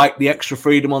Martial like the extra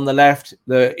freedom on the left.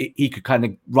 He could kind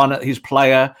of run at his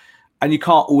player. And you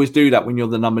can't always do that when you're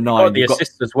the number 9. He got the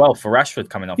assist as well for Rashford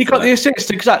coming off. He got the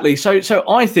assist, exactly. So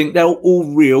I think they're all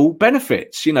real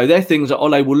benefits. You know, they're things that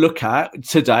Ole will look at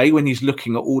today when he's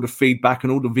looking at all the feedback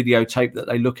and all the videotape that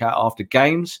they look at after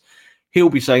games.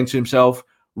 He'll be saying to himself,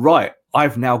 right,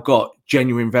 I've now got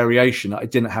genuine variation that I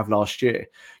didn't have last year.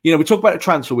 You know, we talk about the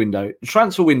transfer window. The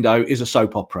transfer window is a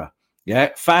soap opera. Yeah,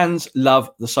 fans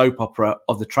love the soap opera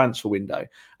of the transfer window.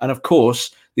 And of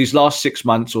course, these last 6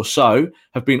 months or so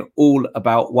have been all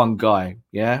about one guy.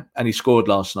 Yeah, and he scored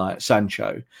last night,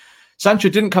 Sancho. Sancho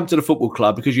didn't come to the football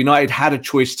club because United had a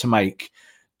choice to make.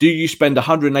 Do you spend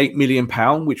 £108 million,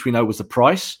 which we know was the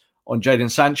price, on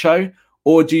Jadon Sancho?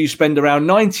 Or do you spend around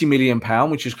 £90 million,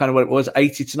 which is kind of what it was,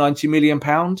 £80 to £90 million,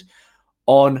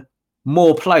 on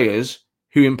more players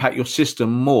who impact your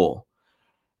system more?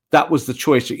 That was the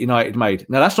choice that United made.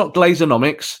 Now, that's not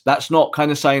Glazonomics. That's not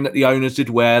kind of saying that the owners did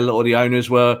well or the owners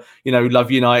were, you know, love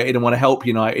United and want to help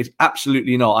United.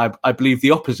 Absolutely not. I believe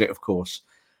the opposite, of course.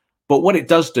 But what it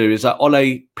does do is that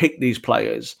Ole picked these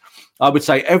players. I would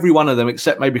say every one of them,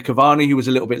 except maybe Cavani, who was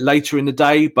a little bit later in the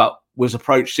day, but was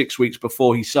approached 6 weeks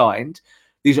before he signed.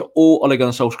 These are all Ole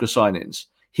Gunnar Solskjaer signings.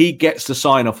 He gets the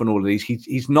sign off on all of these.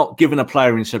 He's not given a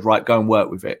player and said, right, go and work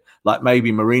with it, like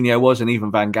maybe Mourinho was and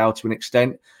even Van Gaal to an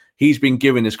extent. He's been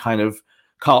given this kind of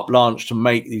carte blanche to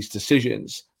make these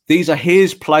decisions. These are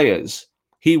his players.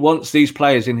 He wants these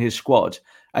players in his squad.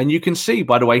 And you can see,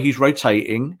 by the way, he's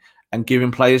rotating and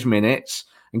giving players minutes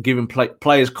and giving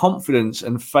players confidence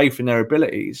and faith in their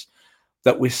abilities,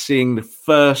 that we're seeing the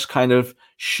first kind of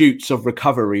shoots of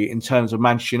recovery in terms of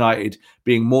Manchester United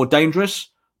being more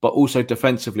dangerous, but also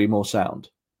defensively more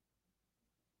sound.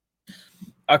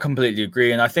 I completely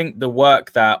agree. And I think the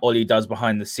work that Ole does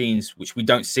behind the scenes, which we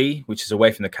don't see, which is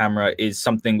away from the camera, is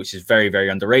something which is very, very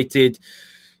underrated.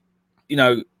 You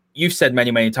know, you've said many,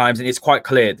 many times, and it's quite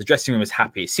clear, the dressing room is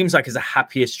happy. It seems like it's the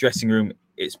happiest dressing room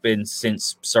it's been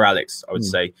since Sir Alex, I would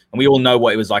say. And we all know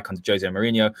what it was like under Jose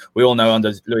Mourinho. We all know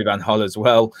under Louis van Gaal as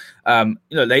well. You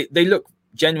know, they look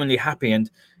genuinely happy.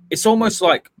 And it's almost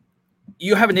like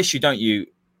you have an issue, don't you?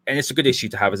 And it's a good issue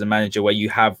to have as a manager where you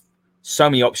have so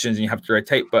many options and you have to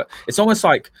rotate, but it's almost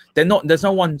like there's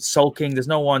no one sulking, there's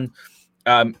no one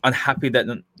unhappy, that,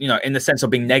 you know, in the sense of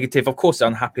being negative. Of course they're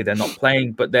unhappy they're not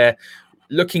playing, but they're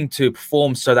looking to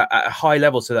perform so that at a high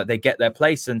level so that they get their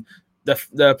place, and the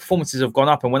performances have gone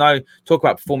up. And when I talk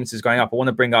about performances going up, I want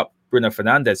to bring up Bruno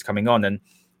Fernandes coming on. And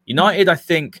United, I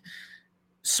think,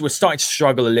 were starting to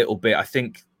struggle a little bit. I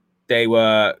think Leipzig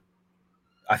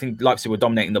were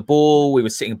dominating the ball, we were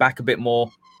sitting back a bit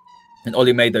more. And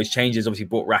Ole made those changes, obviously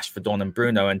brought Rashford on and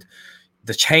Bruno. And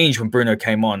the change when Bruno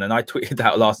came on, and I tweeted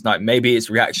that last night, maybe it's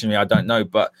reactionary, I don't know.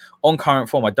 But on current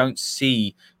form, I don't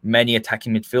see many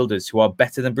attacking midfielders who are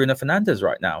better than Bruno Fernandes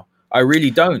right now. I really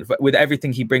don't, with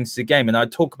everything he brings to the game. And I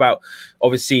talk about,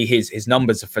 obviously, his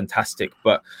numbers are fantastic,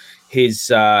 but his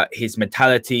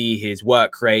mentality, his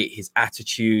work rate, his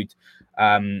attitude,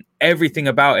 everything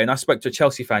about it. And I spoke to a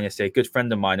Chelsea fan yesterday, a good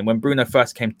friend of mine, and when Bruno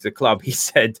first came to the club, he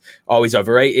said, oh, he's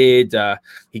overrated,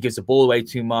 he gives the ball away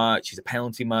too much, he's a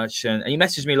penalty merchant. And he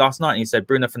messaged me last night and he said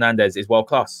Bruno Fernandes is world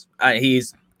class, and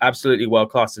he's absolutely world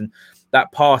class. And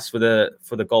that pass for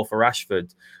the goal for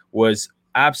Rashford was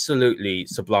absolutely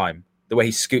sublime, the way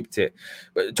he scooped it.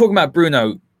 But talking about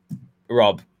Bruno,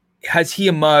 Rob, has he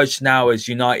emerged now as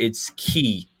United's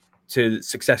key to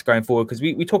success going forward? Because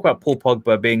we talk about Paul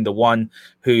Pogba being the one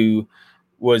who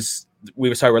we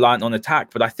were so reliant on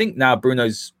attack, but I think now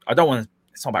Bruno's,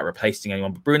 it's not about replacing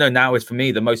anyone, but Bruno now is, for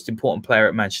me, the most important player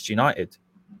at Manchester United.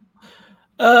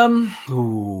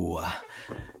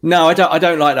 No, I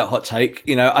don't like that hot take.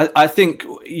 You know, I think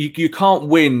you can't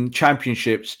win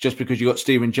championships just because you got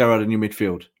Steven Gerrard in your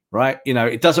midfield, right? You know,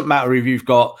 it doesn't matter if you've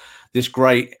got this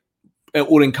great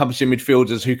all-encompassing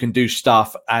midfielders who can do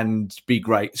stuff and be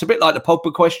great. It's a bit like the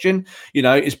Pogba question.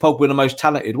 Is Pogba the most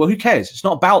talented? Well, who cares? It's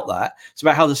not about that. It's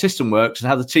about how the system works and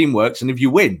how the team works and if you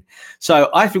win. So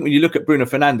I think when you look at Bruno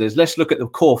Fernandes, let's look at the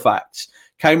core facts.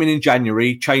 Came in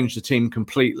January, changed the team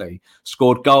completely,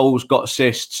 scored goals, got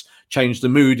assists, changed the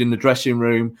mood in the dressing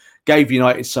room, gave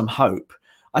United some hope.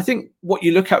 I think what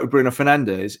you look at with Bruno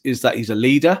Fernandes is that he's a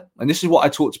leader. And this is what I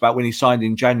talked about when he signed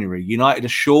in January. United are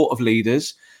short of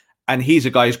leaders. And he's a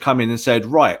guy who's come in and said,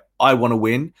 right, I want to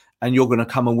win and you're going to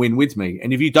come and win with me.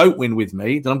 And if you don't win with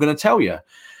me, then I'm going to tell you.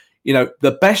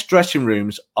 The best dressing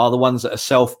rooms are the ones that are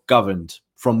self-governed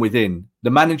from within. The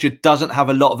manager doesn't have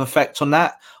a lot of effect on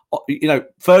that.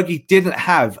 Fergie didn't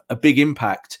have a big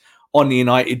impact on the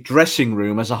United dressing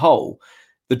room as a whole.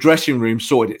 The dressing room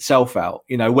sorted itself out,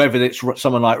 whether it's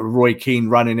someone like Roy Keane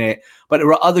running it. But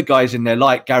there are other guys in there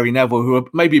like Gary Neville who are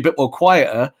maybe a bit more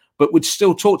quieter, but would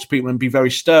still talk to people and be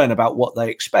very stern about what they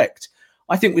expect.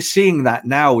 I think we're seeing that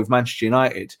now with Manchester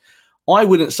United. I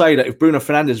wouldn't say that if Bruno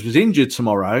Fernandes was injured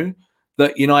tomorrow,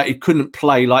 that United couldn't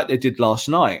play like they did last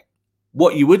night.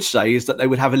 What you would say is that they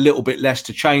would have a little bit less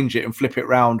to change it and flip it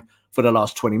around for the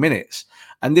last 20 minutes.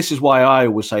 And this is why I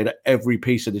always say that every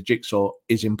piece of the jigsaw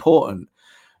is important.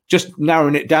 Just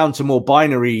narrowing it down to more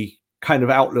binary kind of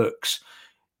outlooks.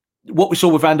 What we saw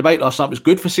with Van der Beek last night was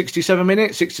good for 67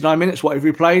 minutes, 69 minutes, whatever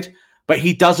he played. But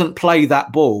he doesn't play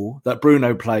that ball that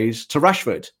Bruno plays to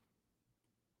Rashford.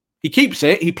 He keeps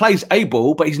it. He plays a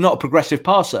ball, but he's not a progressive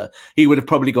passer. He would have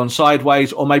probably gone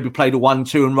sideways or maybe played a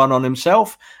 1-2 and run on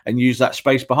himself and used that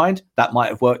space behind. That might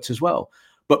have worked as well.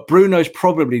 But Bruno's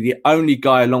probably the only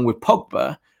guy along with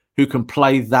Pogba who can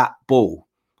play that ball.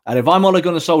 And if I'm Ole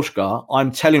Gunnar Solskjaer,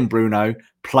 I'm telling Bruno,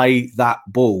 play that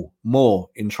ball more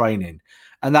in training.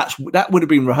 And that would have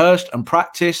been rehearsed and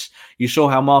practiced. You saw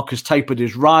how Marcus tapered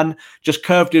his run, just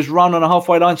curved his run on a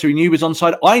halfway line so he knew he was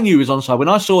onside. I knew he was onside. When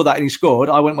I saw that and he scored,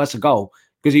 I went, where's the goal?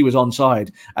 Because he was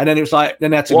onside. And then it was like,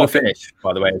 then they had to look finish,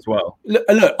 by the way, as well.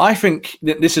 Look, I think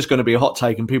that this is going to be a hot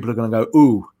take and people are going to go,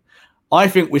 ooh. I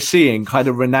think we're seeing kind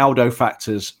of Ronaldo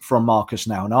factors from Marcus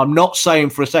now. Now, I'm not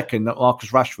saying for a second that Marcus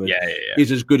Rashford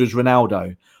is as good as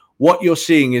Ronaldo. What you're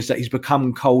seeing is that he's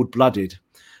become cold-blooded.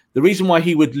 The reason why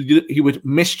he would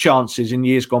miss chances in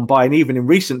years gone by and even in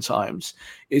recent times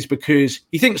is because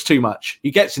he thinks too much.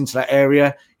 He gets into that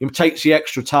area, he takes the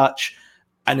extra touch,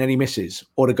 and then he misses,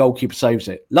 or the goalkeeper saves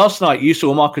it. Last night, you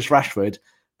saw Marcus Rashford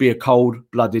be a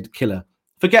cold-blooded killer.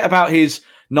 Forget about his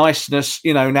niceness,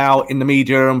 now in the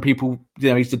media and people,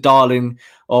 he's the darling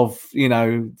of,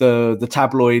 the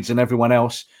tabloids and everyone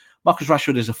else. Marcus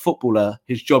Rashford is a footballer.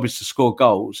 His job is to score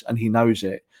goals, and he knows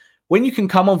it. When you can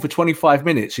come on for 25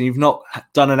 minutes and you've not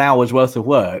done an hour's worth of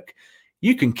work,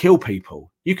 you can kill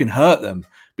people. You can hurt them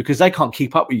because they can't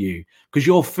keep up with you because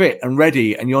you're fit and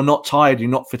ready and you're not tired, you're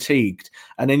not fatigued.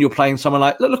 And then you're playing someone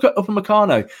like, look at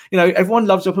Upamecano. Everyone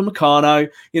loves Upamecano,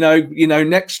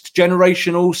 next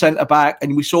generational centre-back.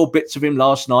 And we saw bits of him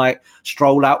last night,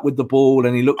 stroll out with the ball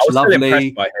and he looks lovely.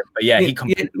 Impressed by him,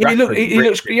 but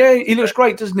he looks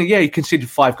great, doesn't he? Yeah, he conceded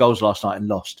 5 goals last night and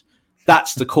lost.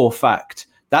 That's the core fact.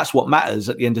 That's what matters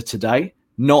at the end of today,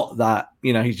 not that,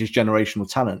 he's just generational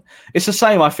talent. It's the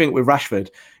same, I think, with Rashford.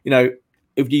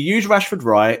 If you use Rashford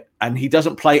right and he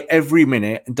doesn't play every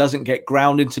minute and doesn't get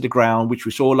ground into the ground, which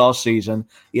we saw last season,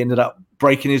 he ended up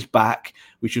breaking his back,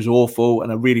 which was awful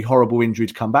and a really horrible injury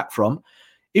to come back from.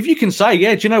 If you can say,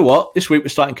 do you know what? This week we're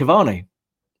starting Cavani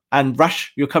and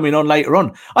Rash, you're coming on later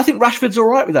on. I think Rashford's all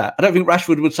right with that. I don't think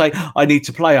Rashford would say, I need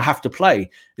to play, I have to play.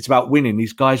 It's about winning.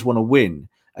 These guys want to win.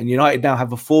 And United now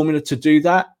have a formula to do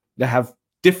that. They have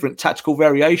different tactical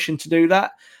variation to do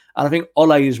that. And I think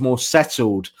Ole is more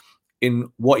settled in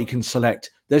what he can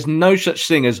select. There's no such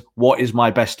thing as what is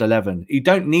my best 11. You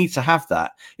don't need to have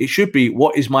that. It should be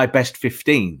what is my best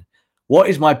 15? What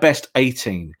is my best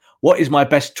 18? What is my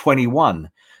best 21?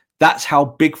 That's how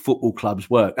big football clubs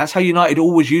work. That's how United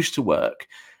always used to work.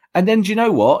 And then do you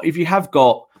know what? If you have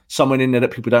got someone in there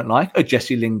that people don't like, or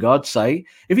Jesse Lingard, say,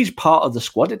 if he's part of the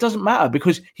squad, it doesn't matter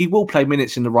because he will play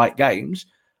minutes in the right games,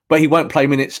 but he won't play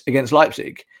minutes against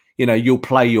Leipzig. You'll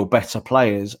play your better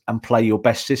players and play your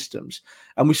best systems.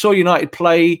 And we saw United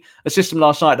play a system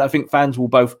last night that I think fans will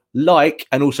both like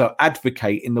and also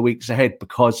advocate in the weeks ahead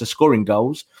because they're scoring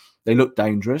goals, they look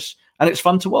dangerous, and it's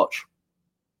fun to watch.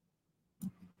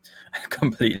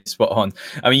 Completely spot on.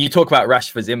 I mean, you talk about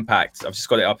Rashford's impact. I've just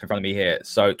got it up in front of me here.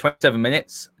 So 27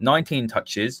 minutes, 19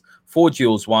 touches, 4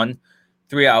 duels won,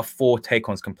 3 out of 4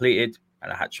 take-ons completed,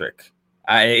 and a hat-trick.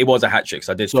 It was a hat-trick,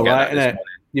 so I did forget that this morning.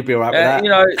 You'll be all right with that. You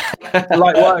know,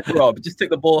 light work, Rob. Just took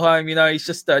the ball home. You know, he's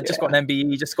just got an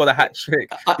MBE, just got a hat trick.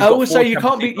 I always say you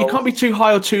can't be too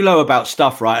high or too low about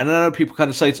stuff, right? And I know people kind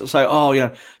of say, oh, you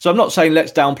know. So I'm not saying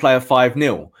let's downplay a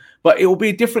 5-0, but it will be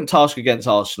a different task against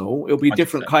Arsenal. It'll be a 100%.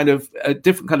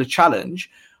 different kind of challenge.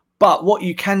 But what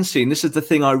you can see, and this is the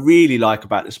thing I really like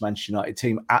about this Manchester United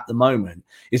team at the moment,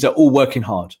 is they're all working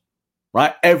hard,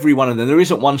 right? Every one of them. There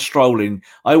isn't one strolling.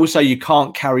 I always say you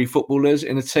can't carry footballers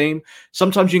in a team.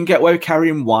 Sometimes you can get away with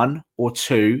carrying 1 or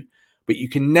 2, but you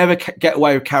can never get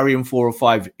away with carrying 4 or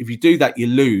 5. If you do that, you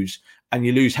lose, and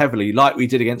you lose heavily, like we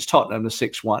did against Tottenham, the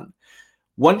 6-1.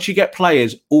 Once you get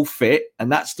players all fit,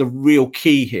 and that's the real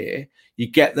key here, you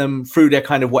get them through their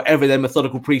kind of whatever their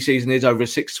methodical preseason is over a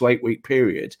 6 to 8 week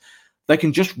period, they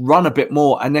can just run a bit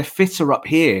more, and they're fitter up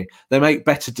here. They make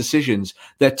better decisions.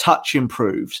 Their touch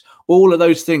improves. All of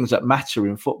those things that matter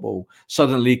in football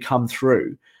suddenly come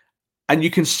through. And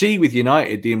you can see with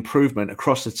United the improvement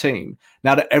across the team.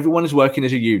 Now that everyone is working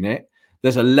as a unit,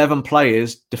 there's 11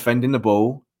 players defending the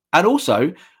ball, and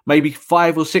also maybe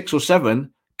 5 or 6 or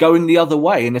 7 going the other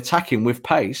way and attacking with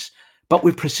pace, but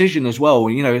with precision as well.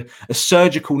 You know, a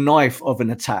surgical knife of an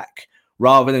attack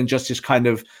rather than just this kind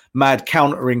of mad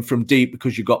countering from deep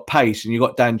because you got pace and you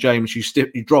got Dan James.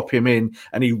 You drop him in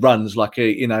and he runs like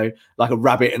a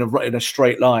rabbit in a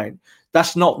straight line.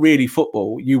 That's not really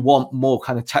football. You want more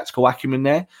kind of tactical acumen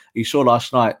there. You saw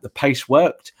last night the pace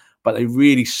worked, but they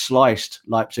really sliced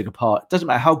Leipzig apart. It doesn't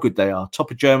matter how good they are.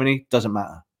 Top of Germany, doesn't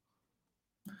matter.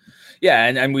 Yeah,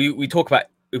 and we talk about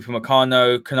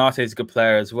Upamecano. Konate is a good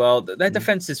player as well. Their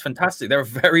defense is fantastic. They're a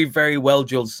very, very well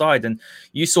drilled side. And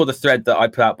you saw the thread that I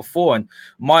put out before. And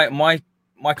my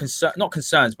concern, not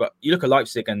concerns, but you look at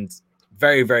Leipzig and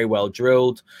very, very well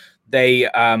drilled. They,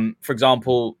 for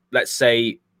example, let's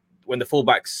say when the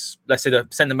fullbacks, let's say the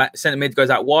centre mid goes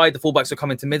out wide, the fullbacks are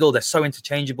coming to middle. They're so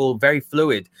interchangeable, very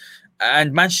fluid.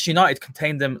 And Manchester United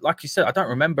contained them, like you said. I don't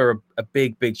remember a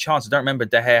big chance. I don't remember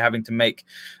De Gea having to make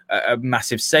a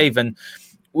massive save. And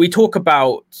we talk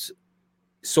about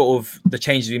sort of the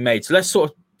changes we made. So let's sort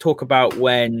of talk about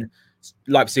when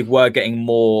Leipzig were getting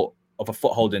more of a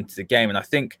foothold into the game. And I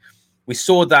think we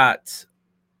saw that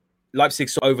Leipzig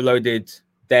sort of overloaded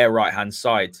their right-hand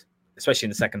side, especially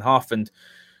in the second half. And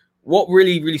what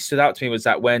really, really stood out to me was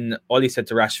that when Oli said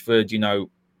to Rashford, you know,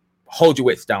 hold your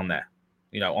width down there,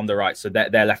 you know, on the right, so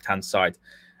their left-hand side.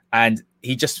 And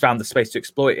he just found the space to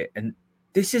exploit it. And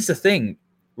this is the thing,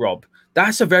 Rob.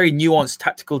 That's a very nuanced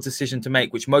tactical decision to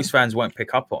make, which most fans won't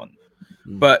pick up on.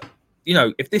 But, you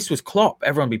know, if this was Klopp,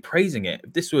 everyone would be praising it.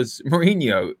 If this was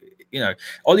Mourinho, you know,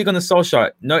 Ole Gunnar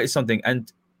Solskjaer noticed something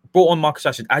and brought on Marcus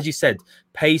Rashford, as you said,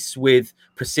 pace with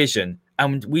precision,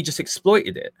 and we just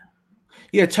exploited it.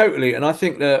 Yeah, totally. And I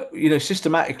think that, you know,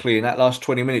 systematically in that last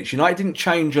 20 minutes, United didn't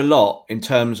change a lot in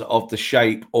terms of the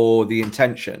shape or the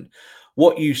intention.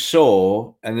 What you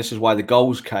saw, and this is why the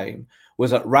goals came,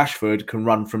 was that Rashford can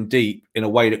run from deep in a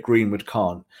way that Greenwood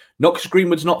can't. Not because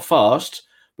Greenwood's not fast,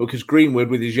 but because Greenwood,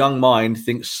 with his young mind,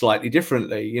 thinks slightly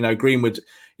differently. You know, Greenwood,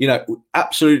 you know,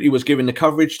 absolutely was giving the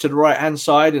coverage to the right-hand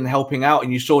side and helping out.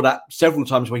 And you saw that several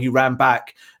times where he ran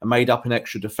back and made up an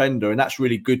extra defender. And that's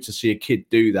really good to see a kid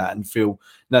do that and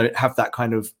have that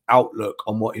kind of outlook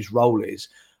on what his role is.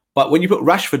 But when you put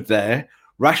Rashford there,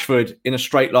 Rashford in a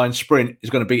straight line sprint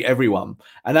is going to beat everyone.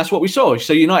 And that's what we saw.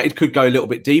 So United could go a little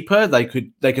bit deeper. They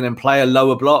can then play a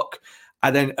lower block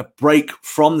and then a break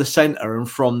from the centre and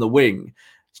from the wing.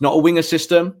 It's not a winger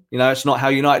system. You know, it's not how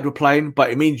United were playing,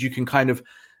 but it means you can kind of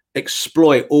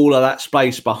exploit all of that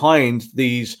space behind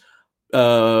these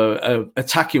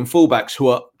attacking fullbacks who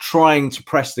are trying to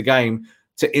press the game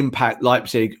to impact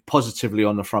Leipzig positively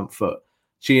on the front foot.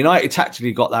 So United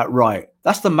tactically got that right.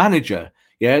 That's the manager.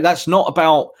 Yeah, that's not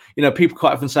about, you know, people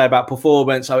quite often say about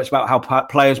performance, it's about how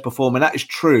players perform. And that is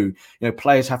true. You know,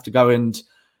 players have to go and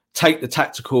take the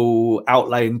tactical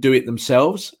outlay and do it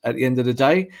themselves at the end of the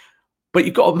day. But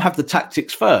you've got to have the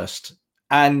tactics first.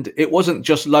 And it wasn't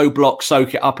just low block,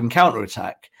 soak it up and counter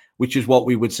attack, which is what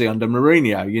we would see under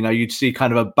Mourinho. You know, you'd see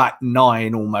kind of a back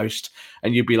nine almost,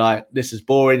 and you'd be like, this is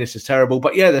boring, this is terrible.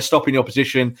 But yeah, they're stopping the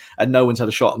opposition and no one's had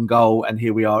a shot on goal. And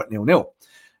here we are at 0-0.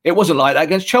 It wasn't like that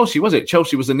against Chelsea, was it?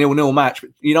 Chelsea was a 0-0 match,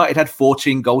 but United had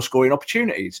 14 goal-scoring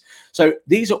opportunities. So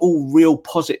these are all real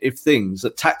positive things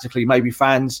that tactically maybe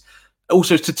fans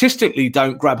also statistically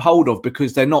don't grab hold of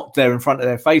because they're not there in front of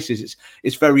their faces.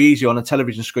 It's very easy on a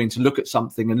television screen to look at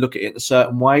something and look at it in a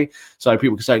certain way. So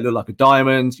people can say it looked like a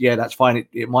diamond. Yeah, that's fine.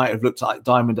 It might have looked like a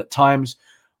diamond at times.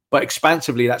 But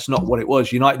expansively, that's not what it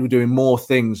was. United were doing more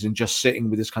things than just sitting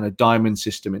with this kind of diamond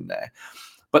system in there.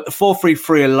 But the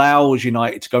 4-3-3 allows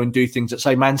United to go and do things that,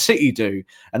 say, Man City do,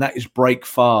 and that is break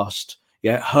fast,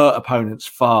 hurt opponents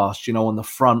fast, on the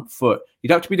front foot. You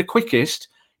don't have to be the quickest.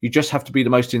 You just have to be the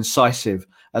most incisive.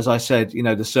 As I said,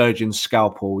 the surgeon's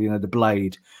scalpel, the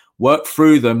blade. Work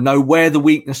through them, know where the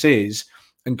weakness is,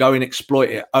 and go and exploit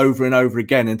it over and over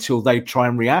again until they try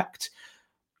and react.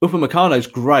 Upamecano's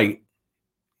great.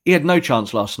 He had no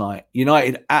chance last night.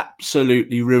 United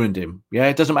absolutely ruined him. Yeah,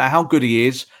 it doesn't matter how good he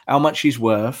is, how much he's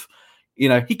worth.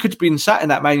 He could have been sat in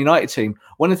that Man United team.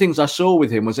 One of the things I saw with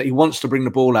him was that he wants to bring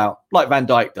the ball out like Van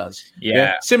Dijk does.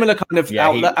 Yeah. Similar kind of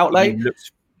outlay. He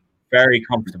looks very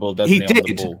comfortable, doesn't he? He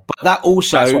did, but that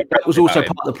was also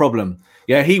part of the problem.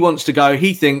 Yeah, he wants to go.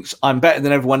 He thinks I'm better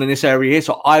than everyone in this area here,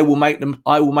 so I will make the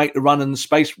run and the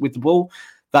space with the ball.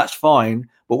 That's fine.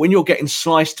 But when you're getting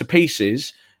sliced to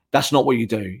pieces, that's not what you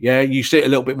do. Yeah, you sit a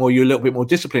little bit more. You're a little bit more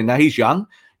disciplined. Now he's young.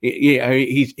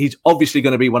 He's obviously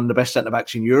going to be one of the best centre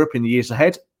backs in Europe in the years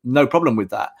ahead. No problem with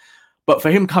that. But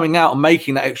for him coming out and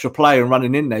making that extra play and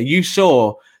running in there, you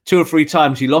saw 2 or 3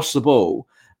 times he lost the ball,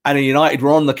 and United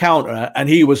were on the counter, and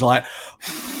he was like,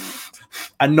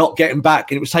 and not getting back,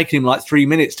 and it was taking him like 3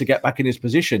 minutes to get back in his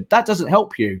position. That doesn't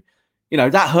help you.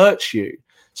 That hurts you.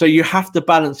 So you have to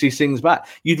balance these things back.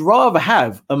 You'd rather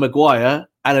have a Maguire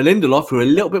and a Lindelof who are a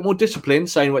little bit more disciplined,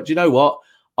 saying, well, do you know what?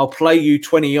 I'll play you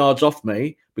 20 yards off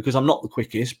me because I'm not the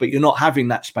quickest, but you're not having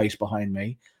that space behind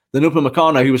me. Than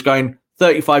Upamecano, who was going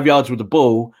 35 yards with the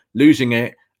ball, losing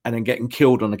it, and then getting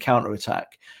killed on the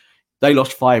counter-attack. They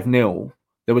lost 5-0.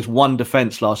 There was one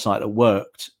defence last night that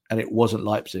worked, and it wasn't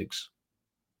Leipzig's.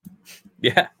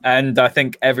 Yeah, and I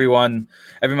think every man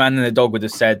and their dog would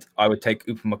have said I would take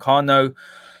Upamecano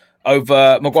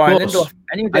over Maguire and Lindelof.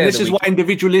 And this is why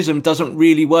individualism doesn't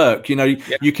really work. You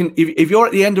can if you're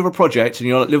at the end of a project and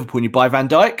you're at Liverpool and you buy Van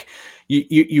Dijk,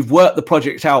 you've worked the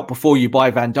project out before you buy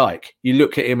Van Dijk. You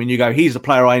look at him and you go, he's the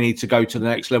player I need to go to the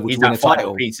next level to win a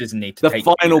title. Piece, isn't he?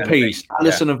 The final piece.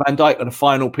 Alisson and Van Dijk are the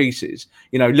final pieces.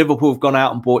 Liverpool have gone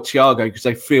out and bought Thiago because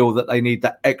they feel that they need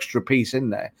that extra piece in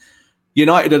there.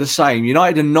 United are the same.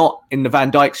 United are not in the Van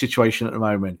Dijk situation at the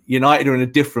moment. United are in a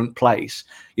different place.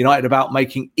 United about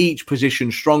making each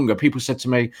position stronger. People said to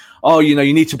me, oh, you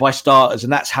need to buy starters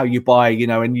and that's how you buy,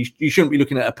 and you shouldn't be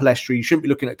looking at a Palestri. You shouldn't be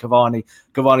looking at Cavani.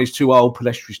 Cavani's too old.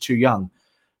 Palestri's too young.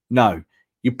 No,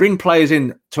 you bring players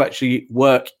in to actually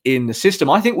work in the system.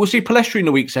 I think we'll see Palestri in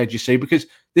the week's ahead, because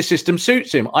this system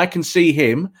suits him. I can see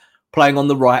him playing on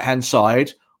the right-hand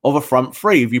side of a front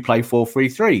three if you play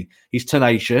 4-3-3. He's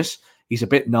tenacious. He's a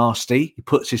bit nasty. He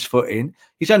puts his foot in.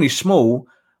 He's only small,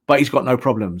 but he's got no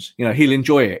problems. He'll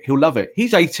enjoy it. He'll love it.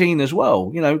 He's 18 as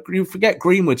well. You forget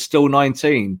Greenwood's still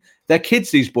 19. They're kids,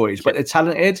 these boys, but they're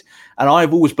talented. And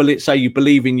I've always say you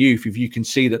believe in youth if you can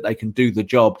see that they can do the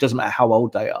job. Doesn't matter how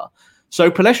old they are.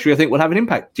 So Palestri, I think, will have an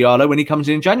impact. Diallo, when he comes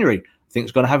in January, I think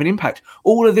it's going to have an impact.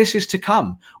 All of this is to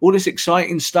come. All this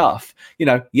exciting stuff. We'd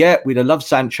have loved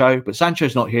Sancho, but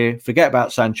Sancho's not here. Forget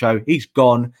about Sancho. He's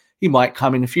gone. He might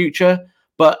come in the future,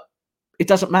 but it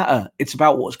doesn't matter. It's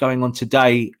about what's going on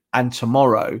today and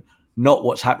tomorrow, not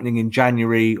what's happening in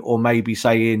January or maybe,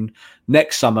 say, in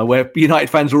next summer, where United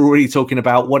fans are already talking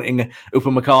about wanting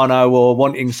Upamecano or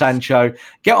wanting Sancho.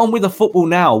 Get on with the football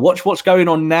now. Watch what's going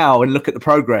on now and look at the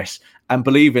progress and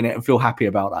believe in it and feel happy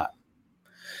about that.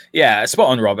 Yeah, spot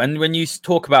on, Rob. And when you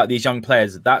talk about these young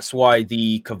players, that's why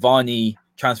the Cavani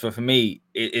transfer for me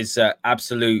is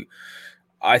absolute.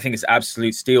 I think it's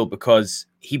absolute steal because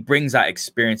he brings that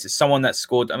experience. It's someone that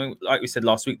scored. I mean, like we said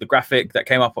last week, the graphic that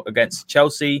came up against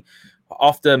Chelsea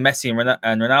after Messi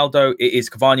and Ronaldo, it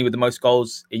is Cavani with the most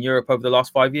goals in Europe over the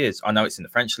last 5 years. I know it's in the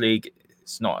French league.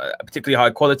 It's not a particularly high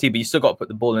quality, but you still got to put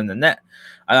the ball in the net.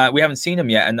 We haven't seen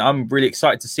him yet, and I'm really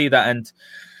excited to see that. And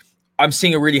I'm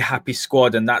seeing a really happy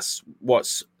squad, and that's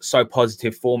what's so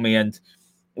positive for me. And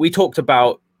we talked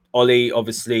about Oli,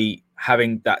 obviously,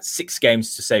 having that 6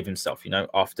 games to save himself,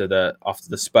 after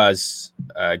the Spurs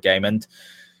game. And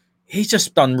he's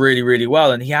just done really, really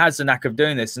well. And he has a knack of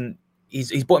doing this. And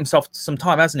he's bought himself some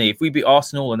time, hasn't he? If we beat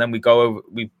Arsenal and then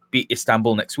we beat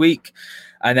Istanbul next week,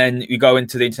 and then we go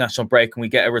into the international break and we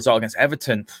get a result against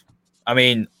Everton, I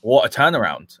mean, what a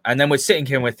turnaround. And then we're sitting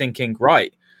here and we're thinking,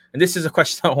 right, and this is a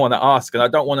question I want to ask, and I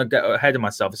don't want to get ahead of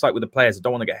myself. It's like with the players, I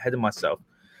don't want to get ahead of myself.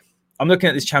 I'm looking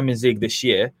at this Champions League this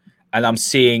year, and I'm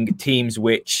seeing teams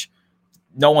which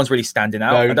no one's really standing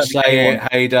out. Don't say it,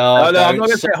 Haider. No, I'm not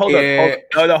going to say it.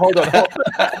 Hold on.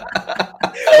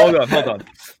 Hold on.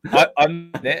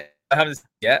 I'm in it. I haven't said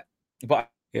it yet. But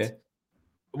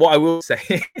what I will say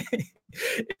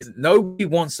is nobody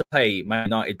wants to play Man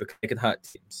United because they can hurt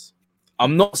teams.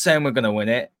 I'm not saying we're going to win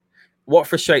it. What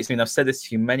frustrates me, and I've said this to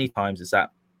you many times, is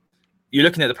that you're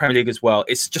looking at the Premier League as well.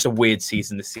 It's just a weird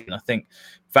season this season. I think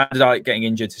Van Dijk getting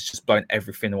injured has just blown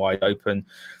everything wide open.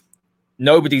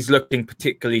 Nobody's looking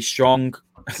particularly strong.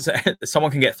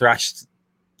 Someone can get thrashed,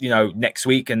 next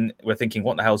week, and we're thinking,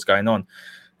 what the hell's going on?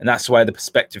 And that's where the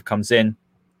perspective comes in,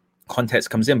 context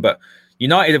comes in. But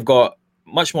United have got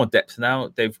much more depth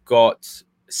now. They've got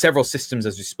several systems,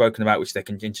 as we've spoken about, which they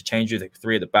can interchange with. Like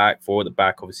 3 at the back, 4 at the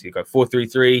back. Obviously, you go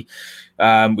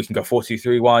 4-3-3. We can go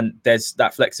 4-2-3-1. There's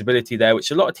that flexibility there,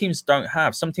 which a lot of teams don't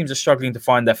have. Some teams are struggling to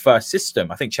find their first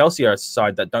system. I think Chelsea are a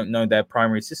side that don't know their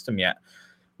primary system yet.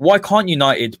 Why can't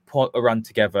United put a run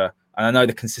together? And I know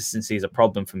the consistency is a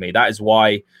problem for me. That is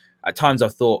why at times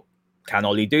I've thought, can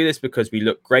Oli do this? Because we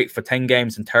look great for 10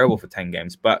 games and terrible for 10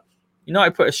 games. But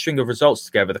United put a string of results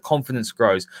together. The confidence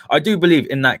grows. I do believe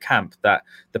in that camp that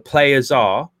the players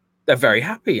they're very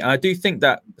happy. And I do think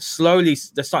that slowly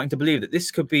they're starting to believe that this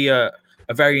could be a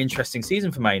very interesting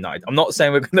season for Man United. I'm not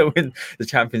saying we're going to win the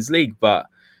Champions League, but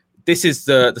this is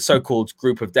the so-called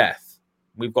group of death.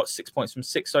 We've got 6 points from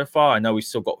 6 so far. I know we've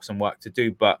still got some work to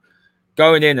do, but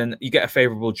going in and you get a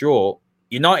favourable draw,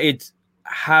 United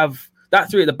have that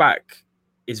 3 at the back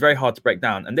is very hard to break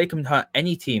down, and they can hurt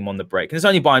any team on the break. And it's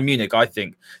only Bayern Munich, I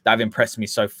think, that have impressed me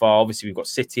so far. Obviously, we've got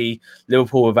City,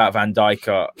 Liverpool without Van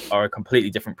Dijk are a completely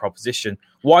different proposition.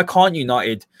 Why can't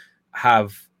United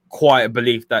have quite a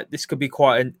belief that this could be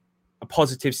quite a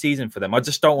positive season for them? I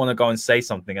just don't want to go and say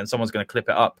something and someone's going to clip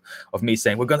it up of me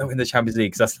saying we're going to win the Champions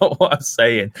League, because that's not what I'm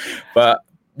saying. But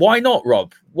why not,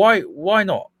 Rob? Why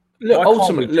not?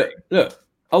 Look,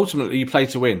 ultimately you play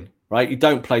to win, right? You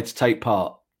don't play to take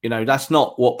part. That's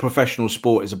not what professional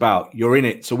sport is about. You're in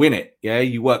it to win it. Yeah,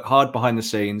 you work hard behind the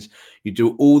scenes. You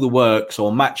do all the work. So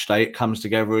on match day, it comes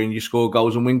together and you score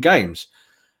goals and win games.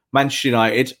 Manchester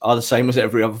United are the same as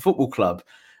every other football club.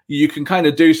 You can kind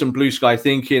of do some blue sky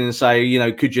thinking and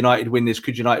say, could United win this?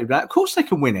 Could United win that? Of course they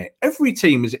can win it. Every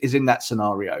team is in that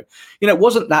scenario. It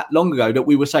wasn't that long ago that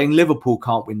we were saying Liverpool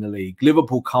can't win the league.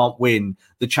 Liverpool can't win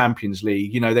the Champions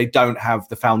League. They don't have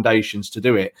the foundations to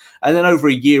do it. And then over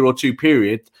a year or two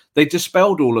period, they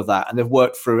dispelled all of that and they've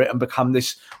worked through it and become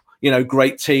this,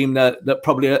 great team that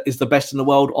probably is the best in the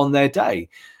world on their day.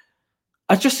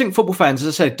 I just think football fans,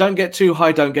 as I said, don't get too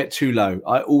high, don't get too low.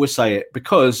 I always say it,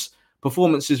 because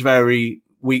performances vary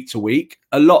week to week.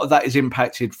 A lot of that is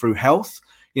impacted through health.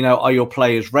 Are your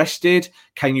players rested?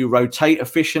 Can you rotate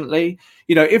efficiently?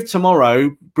 If tomorrow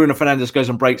Bruno Fernandes goes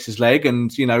and breaks his leg and,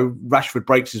 Rashford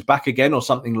breaks his back again or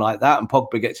something like that and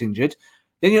Pogba gets injured,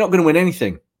 then you're not going to win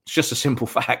anything. It's just a simple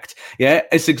fact. Yeah,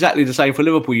 it's exactly the same for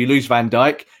Liverpool. You lose Van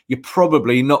Dijk, you're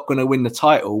probably not going to win the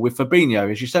title with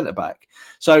Fabinho as your centre-back.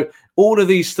 So all of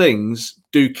these things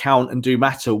do count and do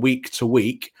matter week to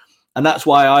week. And that's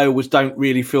why I always don't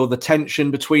really feel the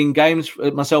tension between games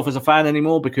myself as a fan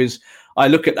anymore, because I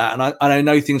look at that and I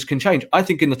know things can change. I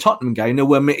think in the Tottenham game, there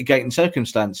were mitigating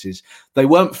circumstances. They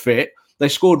weren't fit. They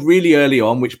scored really early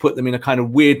on, which put them in a kind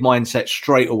of weird mindset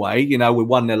straight away. We're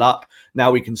 1-0 up.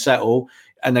 Now we can settle.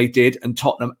 And they did. And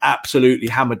Tottenham absolutely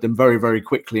hammered them very, very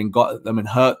quickly and got at them and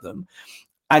hurt them.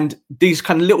 And these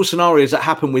kind of little scenarios that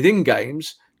happen within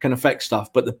games can affect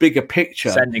stuff, but the bigger picture,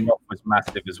 sending off was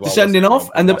massive as well. Sending off,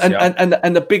 and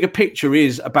the bigger picture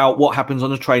is about what happens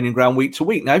on the training ground week to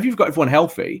week. Now, if you've got everyone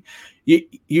healthy,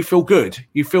 you feel good.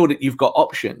 You feel that you've got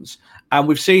options, and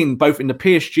we've seen both in the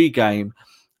PSG game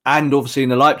and obviously in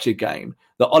the Leipzig game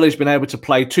that Ole's been able to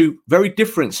play 2 very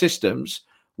different systems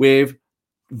with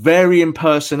varying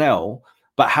personnel,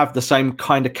 but have the same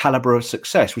kind of caliber of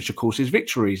success, which of course is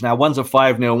victories. Now, one's a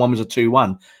 5-0 and one was a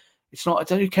 2-1. It's not,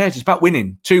 who cares? It's about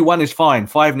winning. 2-1 is fine.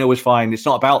 5-0 is fine. It's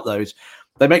not about those.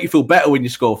 They make you feel better when you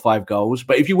score 5 goals.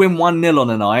 But if you win 1-0 on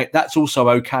a night, that's also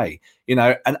okay.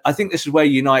 And I think this is where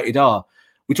United are.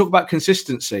 We talk about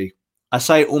consistency. I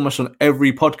say it almost on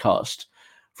every podcast.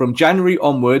 From January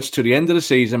onwards to the end of the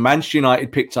season, Manchester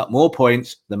United picked up more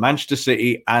points than Manchester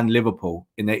City and Liverpool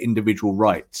in their individual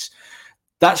rights.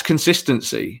 That's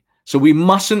consistency. So we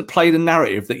mustn't play the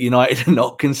narrative that United are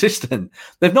not consistent.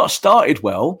 They've not started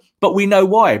well, but we know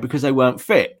why, because they weren't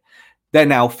fit. They're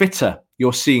now fitter.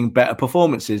 You're seeing better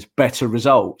performances, better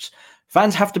results.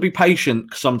 Fans have to be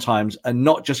patient sometimes and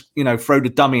not just, throw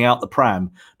the dummy out the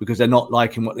pram because they're not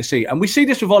liking what they see. And we see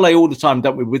this with Ole all the time,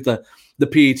 don't we, with the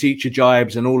PE teacher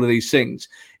jibes and all of these things.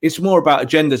 It's more about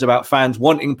agendas, about fans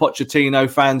wanting Pochettino,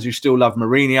 fans who still love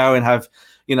Mourinho and have,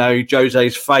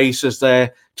 Jose's face as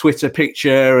their Twitter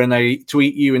picture, and they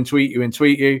tweet you and tweet you and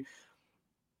tweet you.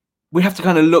 We have to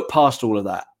kind of look past all of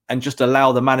that and just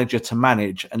allow the manager to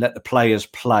manage and let the players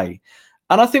play.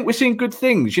 And I think we're seeing good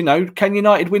things. Can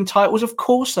United win titles? Of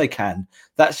course they can.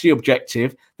 That's the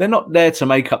objective. They're not there to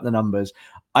make up the numbers.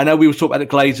 I know we were talking about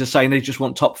the Glazers saying they just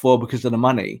want top four because of the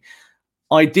money.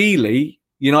 Ideally,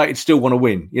 United still want to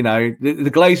win.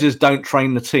 The Glazers don't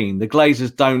train the team. The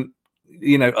Glazers don't,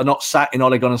 are not sat in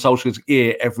Ole Gunnar Solskjaer's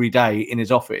ear every day in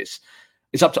his office.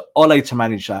 It's up to Ole to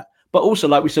manage that. But also,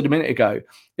 like we said a minute ago,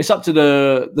 it's up to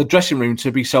the dressing room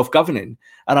to be self-governing.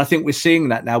 And I think we're seeing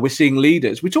that now. We're seeing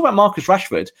leaders. We talk about Marcus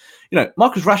Rashford.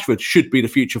 Marcus Rashford should be the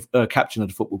future captain of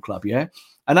the football club, yeah?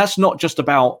 And that's not just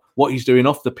about what he's doing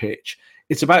off the pitch.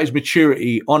 It's about his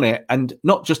maturity on it, and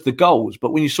not just the goals.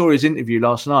 But when you saw his interview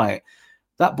last night,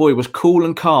 that boy was cool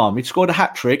and calm. He scored a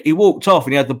hat-trick. He walked off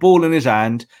and he had the ball in his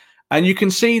hand. And you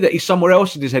can see that he's somewhere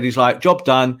else in his head. He's like, job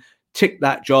done. Tick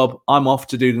that job. I'm off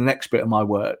to do the next bit of my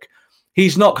work.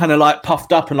 He's not kind of like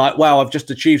puffed up and like, wow, I've just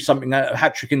achieved something, a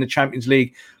hat-trick in the Champions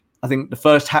League. I think the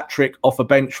first hat-trick off a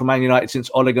bench for Man United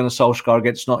since Ole Gunnar Solskjaer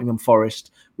against Nottingham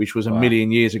Forest, which was a million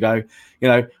years ago.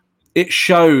 It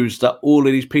shows that all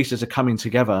of these pieces are coming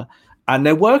together and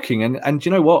they're working. And you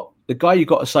know what? The guy you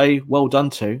got to say well done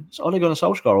to is Ole Gunnar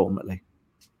Solskjaer ultimately.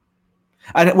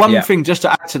 And one thing just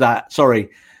to add to that,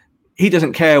 he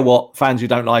doesn't care what fans who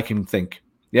don't like him think.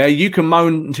 Yeah, you can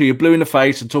moan until you're blue in the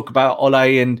face and talk about Ole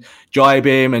and jibe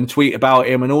him and tweet about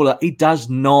him and all that. He does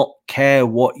not care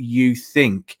what you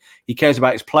think. He cares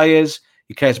about his players,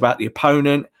 he cares about the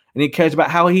opponent, and he cares about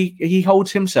how he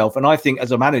holds himself. And I think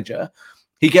as a manager,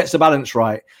 he gets the balance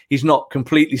right. He's not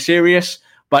completely serious,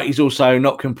 but he's also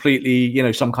not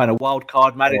completely, some kind of wild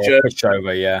card manager.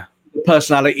 Pushover, yeah. The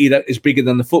personality that is bigger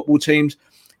than the football teams.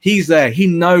 He's there. He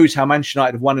knows how Manchester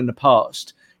United have won in the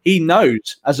past. He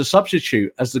knows, as a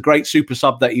substitute, as the great super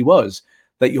sub that he was,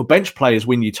 that your bench players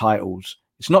win you titles.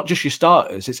 It's not just your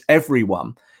starters, it's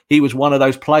everyone. He was one of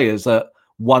those players that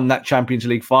won that Champions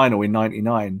League final in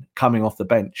 '99, coming off the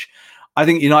bench. I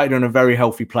think United are in a very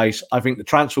healthy place. I think the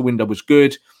transfer window was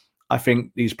good. I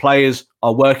think these players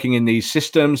are working in these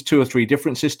systems, 2 or 3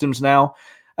 different systems now.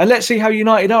 And let's see how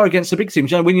United are against the big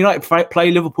teams. When United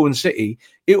play Liverpool and City,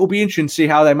 it will be interesting to see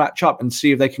how they match up and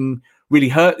see if they can really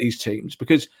hurt these teams,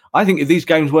 because I think if these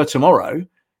games were tomorrow,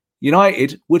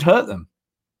 United would hurt them.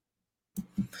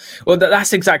 Well,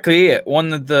 that's exactly it.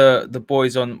 One of the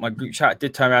boys on my group chat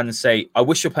did turn around and say, I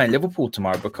wish you're playing Liverpool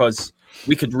tomorrow because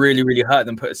we could really, really hurt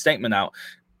them, put a statement out.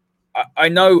 I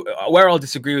know where I'll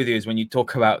disagree with you is when you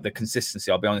talk about the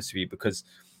consistency, I'll be honest with you, because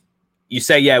you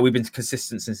say, yeah, we've been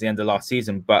consistent since the end of last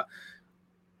season, but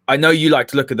I know you like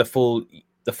to look at the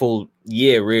full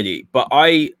year, really. But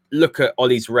I look at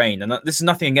Ollie's reign, and this is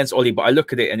nothing against Ollie, but I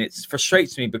look at it and it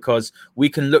frustrates me because we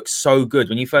can look so good.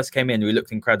 When he first came in, we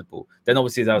looked incredible. Then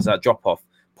obviously there was that drop off.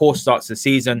 Poor starts the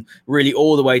season, really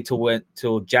all the way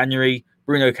till January.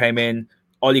 Bruno came in,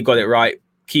 Ollie got it right.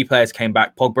 Key players came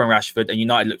back, Pogba and Rashford, and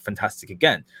United looked fantastic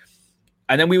again.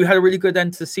 And then we had a really good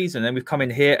end to the season. And we've come in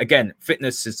here again.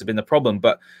 Fitness has been the problem,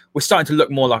 but we're starting to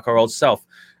look more like our old self.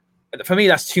 For me,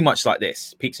 that's too much like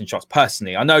this, peaks and troughs.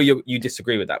 Personally, I know you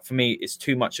disagree with that. For me, it's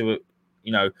too much of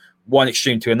a, one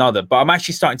extreme to another. But I'm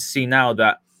actually starting to see now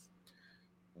that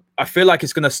I feel like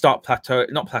it's going to start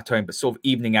not plateauing, but sort of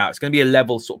evening out. It's going to be a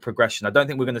level sort of progression. I don't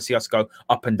think we're going to see us go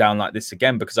up and down like this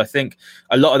again, because I think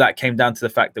a lot of that came down to the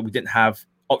fact that we didn't have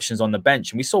options on the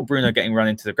bench. And we saw Bruno getting run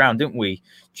into the ground, didn't we?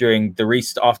 During the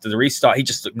restart, after the restart, he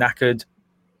just looked knackered.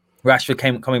 Rashford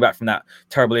coming back from that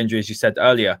terrible injury, as you said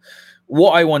earlier.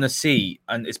 What I want to see,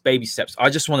 and it's baby steps, I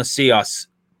just want to see us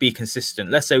be consistent.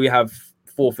 Let's say we have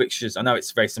 4 fixtures. I know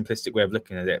it's a very simplistic way of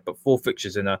looking at it, but 4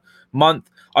 fixtures in a month.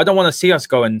 I don't want to see us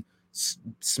go and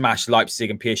smash Leipzig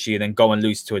and PSG and then go and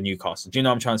lose to a Newcastle. Do you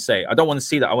know what I'm trying to say? I don't want to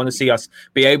see that. I want to see us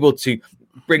be able to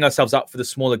bring ourselves up for the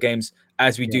smaller games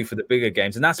as we do for the bigger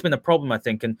games. And that's been a problem, I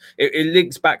think. And it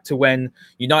links back to when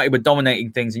United were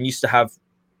dominating things and used to have,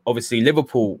 obviously,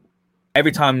 Liverpool.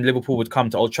 Every time Liverpool would come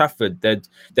to Old Trafford,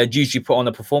 they'd usually put on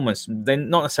a performance. They'd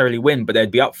not necessarily win, but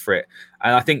they'd be up for it.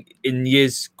 And I think in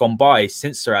years gone by,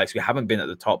 since Sir Alex, we haven't been at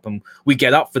the top, and we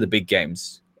get up for the big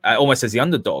games, almost as the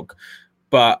underdog.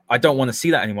 But I don't want to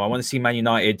see that anymore. I want to see Man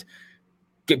United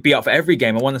be up for every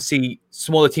game. I want to see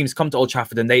smaller teams come to Old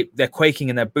Trafford and they're quaking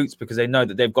in their boots because they know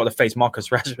that they've got to face Marcus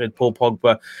Rashford, Paul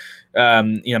Pogba,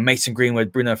 Mason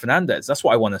Greenwood, Bruno Fernandes. That's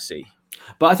what I want to see.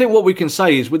 But I think what we can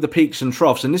say is with the peaks and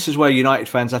troughs, and this is where United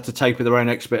fans have to taper their own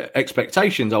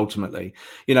expectations ultimately.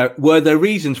 Were there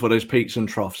reasons for those peaks and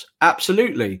troughs?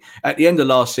 Absolutely. At the end of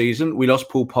last season, we lost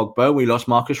Paul Pogba, we lost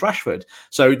Marcus Rashford.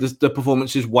 So the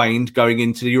performances waned going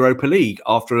into the Europa League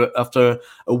after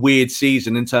a weird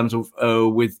season in terms of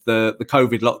with the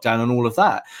COVID lockdown and all of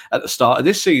that. At the start of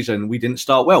this season, we didn't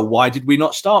start well. Why did we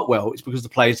not start well? It's because the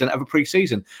players didn't have a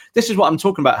pre-season. This is what I'm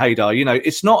talking about, Haider.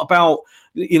 It's not about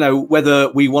whether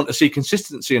we want to see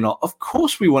consistency or not. Of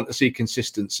course we want to see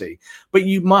consistency, but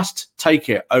you must take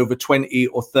it over 20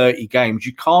 or 30 games.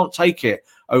 You can't take it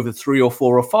over 3 or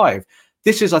 4 or 5.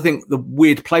 This is, I think, the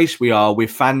weird place we are with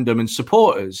fandom and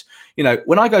supporters.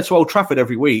 When I go to Old Trafford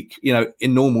every week,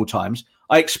 in normal times,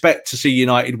 I expect to see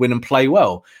United win and play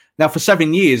well. Now, for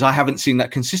 7 years, I haven't seen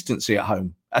that consistency at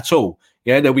home at all.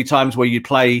 Yeah, there'll be times where you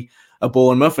play a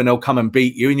Bournemouth and they'll come and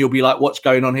beat you and you'll be like, what's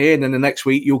going on here? And then the next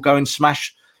week you'll go and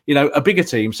smash, a bigger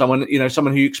team, someone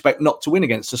who you expect not to win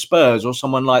against, the Spurs or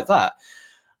someone like that.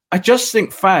 I just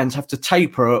think fans have to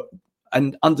taper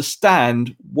and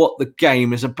understand what the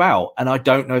game is about. And I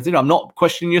don't know, I'm not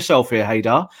questioning yourself here,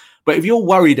 Haider, but if you're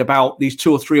worried about these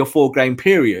 2 or 3 or 4 game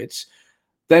periods,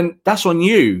 then that's on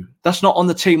you. That's not on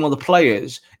the team or the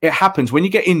players. It happens when you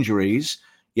get injuries.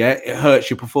 Yeah, it hurts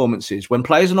your performances. When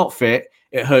players are not fit,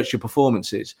 it hurts your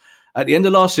performances. At the end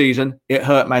of last season, it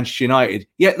hurt Manchester United.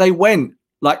 Yet they went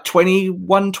like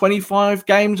 21, 25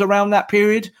 games around that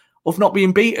period of not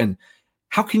being beaten.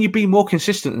 How can you be more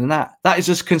consistent than that? That is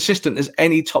as consistent as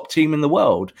any top team in the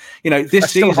world. This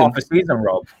That's season, still half a season,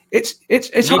 Rob. It's you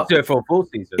need to do it for a full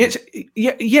season. It's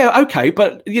okay,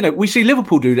 but we see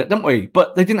Liverpool do that, don't we?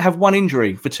 But they didn't have one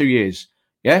injury for 2 years.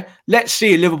 Yeah, let's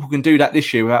see if Liverpool can do that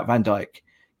this year without Van Dijk.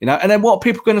 And then what are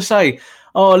people going to say?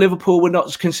 Oh, Liverpool were not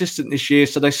as consistent this year,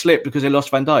 so they slipped because they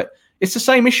lost Van Dijk. It's the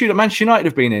same issue that Manchester United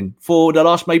have been in for the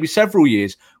last maybe several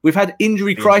years. We've had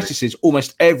injury crises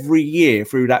almost every year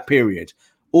through that period,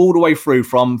 all the way through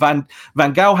from Van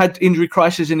Gaal had injury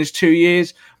crisis in his 2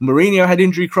 years, Mourinho had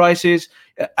injury crisis,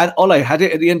 and Ole had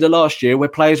it at the end of last year where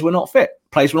players were not fit.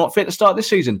 Players were not fit to start this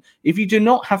season. If you do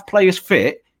not have players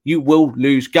fit, you will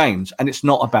lose games, and it's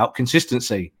not about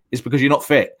consistency. It's because you're not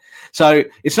fit. So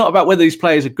it's not about whether these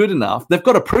players are good enough. They've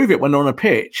got to prove it when they're on a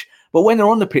pitch. But when they're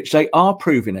on the pitch, they are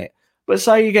proving it. But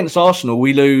say against Arsenal,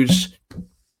 we lose,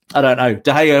 I don't know,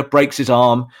 De Gea breaks his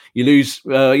arm. You lose,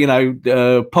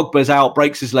 Pogba's out,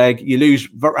 breaks his leg. You lose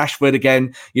Rashford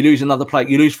again. You lose another player.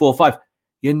 You lose 4 or 5.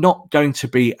 You're not going to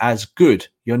be as good.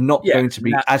 You're not going to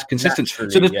be as consistent. So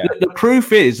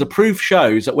the proof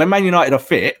shows that when Man United are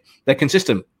fit, they're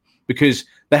consistent because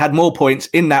they had more points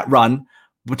in that run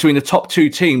between the top 2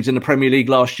 teams in the Premier League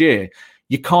last year.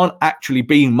 You can't actually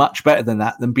be much better than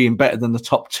that than being better than the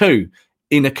top 2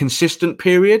 in a consistent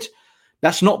period.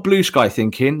 That's not blue sky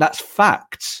thinking. That's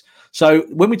facts. So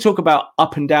when we talk about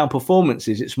up and down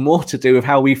performances, it's more to do with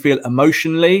how we feel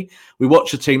emotionally. We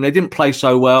watch a team, they didn't play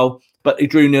so well, but they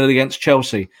drew 0 against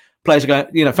Chelsea. Players are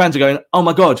going, fans are going, oh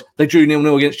my God, they drew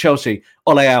 0 against Chelsea.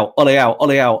 Ole out, Ole out,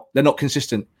 Ole out. They're not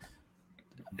consistent.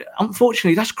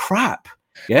 Unfortunately, that's crap.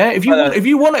 Yeah, if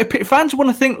fans want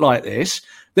to think like this,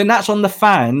 then that's on the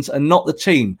fans and not the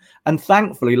team. And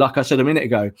thankfully, like I said a minute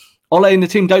ago, Ole and the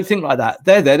team don't think like that.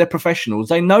 They're there, they're professionals.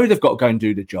 They know they've got to go and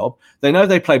do the job. They know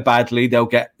they play badly, they'll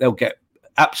get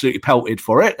absolutely pelted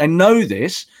for it. They know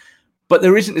this, but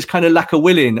there isn't this kind of lack of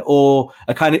willing or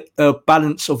a kind of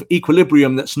balance of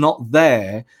equilibrium that's not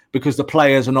there because the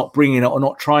players are not bringing it or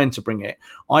not trying to bring it.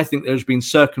 I think there's been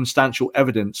circumstantial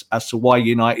evidence as to why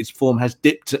United's form has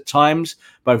dipped at times,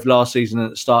 both last season and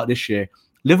at the start of this year.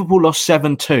 Liverpool lost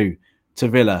 7-2 to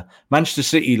Villa. Manchester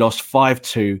City lost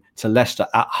 5-2 to Leicester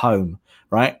at home,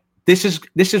 right? This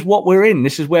is what we're in.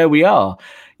 This is where we are.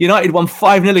 United won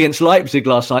 5-0 against Leipzig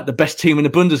last night, the best team in the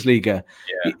Bundesliga.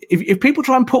 Yeah. If people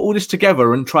try and put all this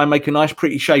together and try and make a nice,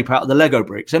 pretty shape out of the Lego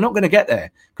bricks, they're not going to get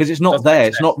there because it's not there.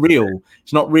 It's not real.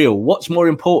 It's not real. What's more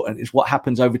important is what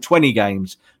happens over 20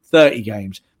 games, 30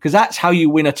 games, because that's how you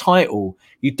win a title.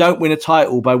 You don't win a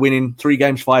title by winning 3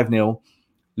 games 5-0,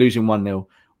 losing 1-0,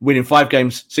 winning 5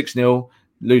 games 6-0,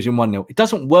 losing 1-0. It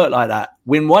doesn't work like that.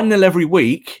 Win 1-0 every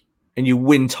week and you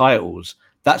win titles.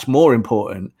 That's more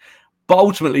important. But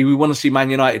ultimately, we want to see Man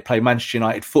United play Manchester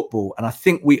United football. And I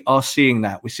think we are seeing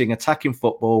that. We're seeing attacking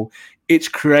football. It's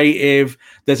creative.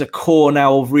 There's a core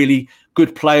now of really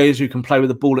good players who can play with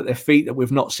the ball at their feet that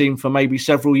we've not seen for maybe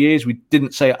several years. We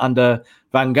didn't see it under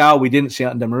Van Gaal. We didn't see it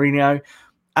under Mourinho.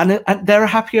 And they're a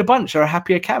happier bunch. They're a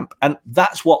happier camp. And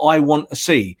that's what I want to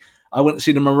see. I want to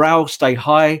see the morale stay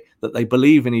high, that they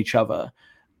believe in each other.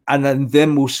 And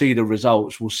then we'll see the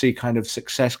results. We'll see kind of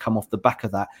success come off the back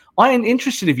of that. I ain't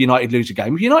interested if United lose a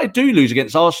game. If United do lose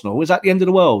against Arsenal, is that the end of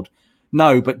the world?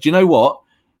 No, but do you know what?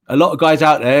 A lot of guys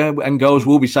out there and girls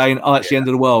will be saying, oh, it's the end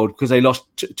of the world because they lost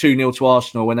 2-0 to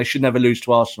Arsenal when they should never lose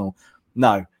to Arsenal.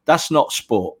 No, that's not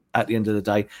sport at the end of the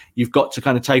day. You've got to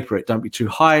kind of taper it. Don't be too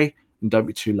high and don't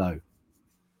be too low.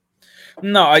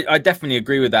 No, I definitely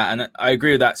agree with that. And I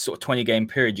agree with that sort of 20-game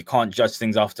period. You can't judge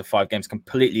things after 5 games.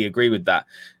 Completely agree with that.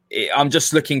 I'm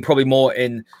just looking probably more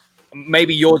in,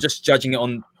 maybe you're just judging it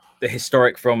on the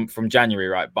historic from January,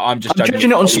 right? But I'm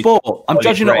judging it on sport. I'm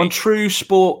judging it on true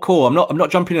sport core. I'm not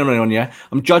jumping on anyone, yeah?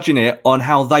 I'm judging it on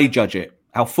how they judge it,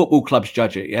 how football clubs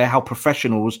judge it, yeah? How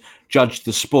professionals judge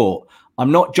the sport.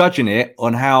 I'm not judging it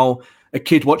on how a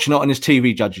kid watching it on his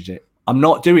TV judges it. I'm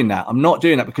not doing that. I'm not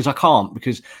doing that because I can't,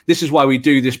 because this is why we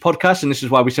do this podcast and this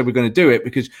is why we said we're going to do it,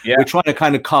 because we're trying to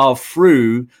kind of carve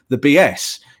through the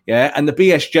BS. Yeah. And the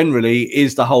BS generally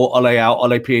is the whole Ole out,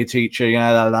 Ole PE teacher,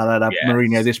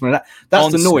 Mourinho, this, Mourinho, that.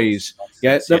 That's the noise.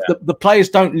 Yeah. The players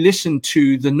don't listen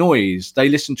to the noise. They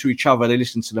listen to each other. They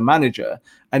listen to the manager.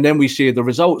 And then we see the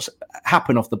results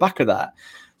happen off the back of that.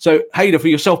 So, Haider, for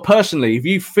yourself personally, if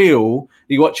you feel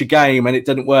you watch a game and it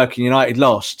didn't work and United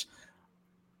lost,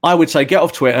 I would say get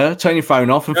off Twitter, turn your phone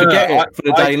off and forget it for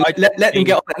the day. Let them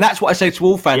get on. And that's what I say to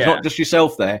all fans, not just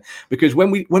yourself there. Because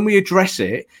when we address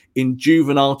it in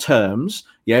juvenile terms,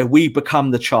 we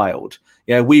become the child.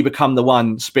 Yeah, we become the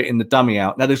one spitting the dummy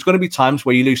out. Now, there's going to be times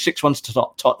where you lose 6-1 to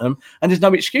Tottenham and there's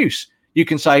no excuse. You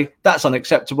can say, that's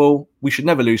unacceptable. We should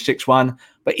never lose 6-1.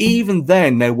 But even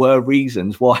then, there were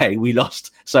reasons why we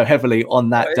lost so heavily on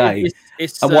that day.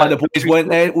 And why the boys weren't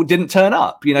there or didn't turn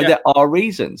up. There are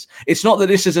reasons. It's not that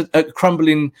this is a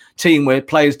crumbling team where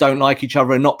players don't like each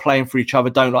other and not playing for each other,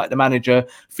 don't like the manager,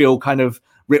 feel kind of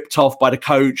ripped off by the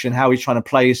coach and how he's trying to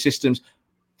play his systems.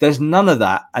 There's none of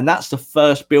that. And that's the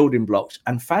first building blocks.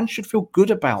 And fans should feel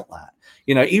good about that.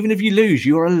 Even if you lose,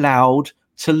 you're allowed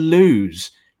to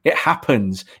lose. It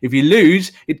happens. If you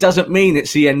lose, it doesn't mean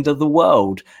it's the end of the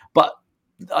world. But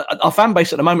our fan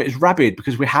base at the moment is rabid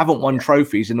because we haven't won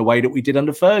trophies in the way that we did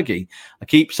under Fergie. I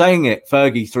keep saying it.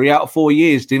 Fergie, 3 out of 4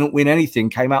 years, didn't win anything,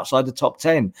 came outside the top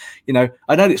 10.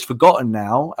 I know it's forgotten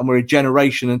now and we're a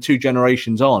generation and 2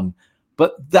 generations on,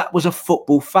 but that was a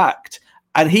football fact.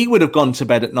 And he would have gone to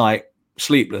bed at night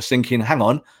sleepless thinking, hang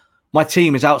on, my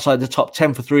team is outside the top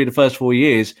 10 for 3 of the first 4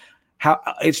 years. How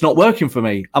it's not working for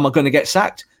me. Am I going to get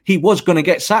sacked? He was going to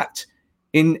get sacked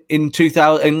in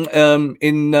 2000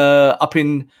 up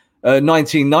in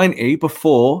 1990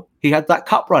 before he had that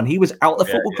cup run. He was out the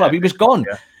football club. He was gone.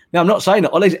 Yeah. Now I'm not saying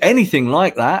that Ole's anything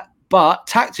like that, but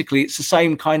tactically it's the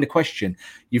same kind of question.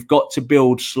 You've got to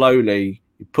build slowly.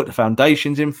 You put the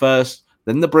foundations in first,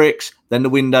 then the bricks, then the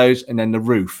windows, and then the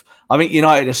roof. I think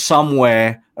United are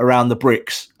somewhere around the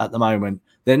bricks at the moment.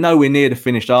 They're nowhere near the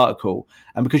finished article.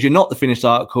 And because you're not the finished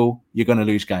article, you're going to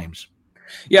lose games.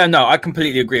 Yeah, no, I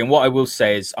completely agree. And what I will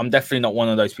say is I'm definitely not one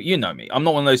of those people. You know me. I'm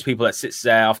not one of those people that sits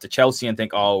there after Chelsea and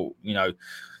think, oh,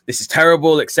 this is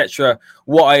terrible, etc.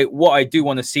 What I do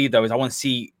want to see, though, is I want to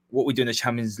see what we do in the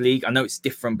Champions League. I know it's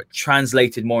different, but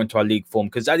translated more into our league form.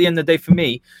 Because at the end of the day, for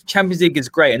me, Champions League is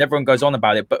great and everyone goes on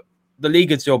about it. But the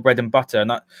league is your bread and butter.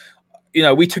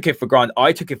 And we took it for granted.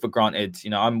 I took it for granted.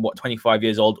 I'm 25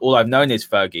 years old. All I've known is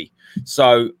Fergie.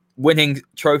 So winning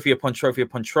trophy upon trophy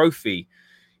upon trophy,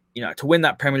 to win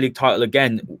that Premier League title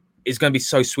again is going to be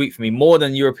so sweet for me, more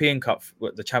than European Cup,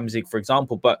 the Champions League, for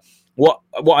example. But what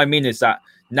I mean is that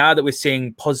now that we're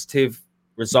seeing positive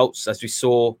results, as we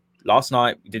saw last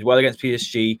night, we did well against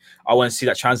PSG. I want to see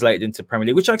that translated into Premier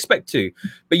League, which I expect to.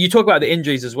 But you talk about the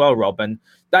injuries as well, Rob, and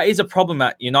that is a problem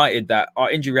at United, that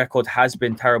our injury record has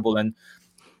been terrible. And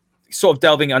sort of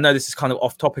delving, I know this is kind of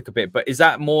off topic a bit, but is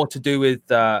that more to do with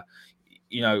not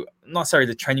necessarily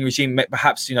the training regime,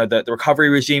 perhaps, the recovery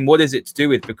regime? What is it to do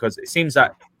with? Because it seems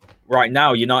that right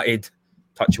now United,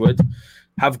 touch wood,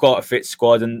 have got a fit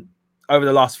squad. And over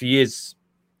the last few years,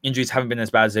 injuries haven't been as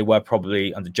bad as they were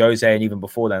probably under Jose and even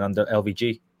before then under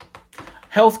LVG.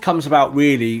 Health comes about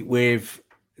really with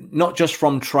not just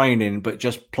from training, but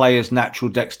just players' natural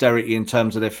dexterity in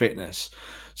terms of their fitness.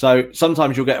 So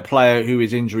sometimes you'll get a player who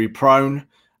is injury prone,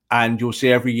 and you'll see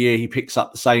every year he picks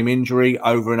up the same injury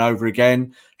over and over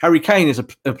again. Harry Kane is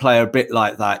a player a bit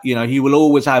like that. He will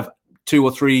always have 2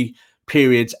 or 3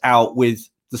 periods out with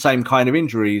the same kind of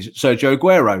injuries. Sergio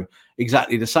Aguero,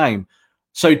 exactly the same.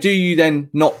 So do you then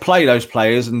not play those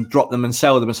players and drop them and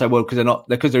sell them and say, well,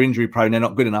 because they're injury prone, they're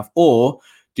not good enough? Or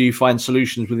do you find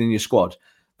solutions within your squad?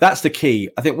 That's the key.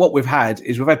 I think what we've had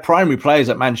primary players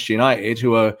at Manchester United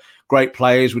who are great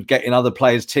players, would get in other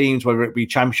players' teams, whether it be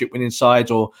championship winning sides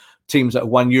or teams that have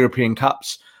won European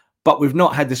Cups, but we've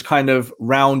not had this kind of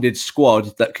rounded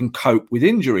squad that can cope with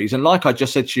injuries. And like I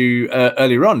just said to you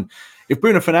earlier on, if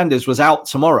Bruno Fernandes was out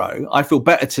tomorrow, I feel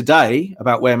better today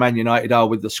about where Man United are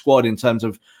with the squad in terms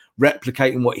of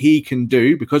replicating what he can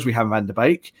do, because we have Van de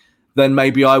Beek, than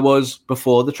maybe I was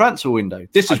before the transfer window.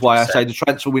 This is 100%. Why I say the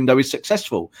transfer window is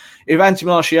successful. If Anthony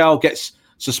Martial gets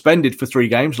suspended for 3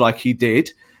 games like he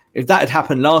did, if that had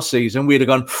happened last season, we'd have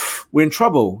gone, we're in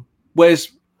trouble. Whereas,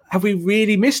 have we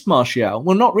really missed Martial?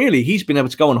 Well, not really. He's been able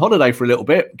to go on holiday for a little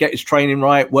bit, get his training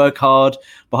right, work hard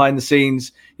behind the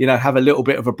scenes, have a little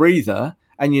bit of a breather.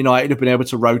 And United have been able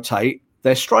to rotate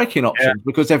their striking options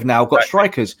because they've now got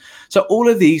strikers. So all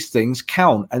of these things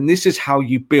count. And this is how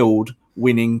you build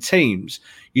winning teams.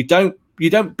 You don't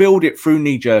build it through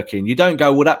knee-jerking. You don't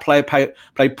go, well, that player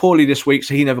played poorly this week,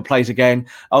 so he never plays again.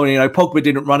 Oh, Pogba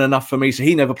didn't run enough for me, so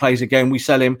he never plays again. We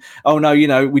sell him. Oh, no,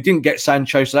 we didn't get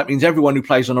Sancho, so that means everyone who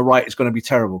plays on the right is going to be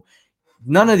terrible.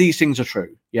 None of these things are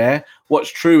true, yeah?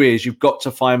 What's true is you've got to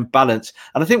find balance.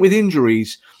 And I think with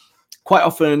injuries, quite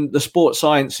often the sports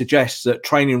science suggests that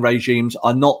training regimes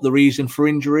are not the reason for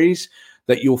injuries,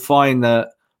 that you'll find that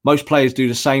most players do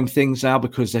the same things now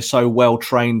because they're so well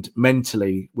trained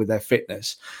mentally with their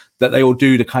fitness that they all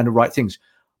do the kind of right things.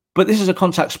 But this is a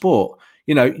contact sport.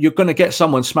 You're going to get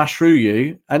someone smash through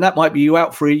you, and that might be you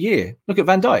out for a year. Look at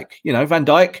Van Dijk. Van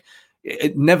Dijk,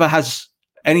 it never has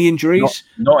any injuries.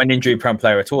 Not an injury-prone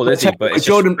player at all, is he? But it's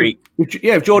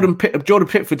if Jordan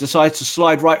Pickford decides to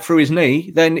slide right through his knee,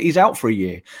 then he's out for a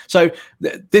year. So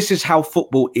this is how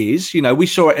football is. We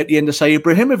saw it at the end of, say,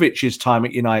 Ibrahimovic's time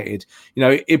at United.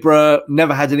 Ibra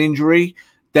never had an injury.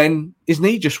 Then his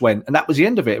knee just went, and that was the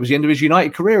end of it. It was the end of his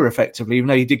United career, effectively, even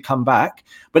though he did come back.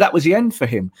 But that was the end for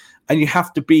him. And you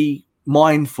have to be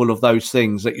mindful of those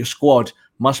things, that your squad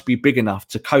must be big enough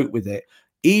to cope with it.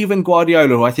 Even Guardiola,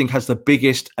 who I think has the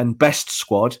biggest and best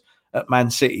squad at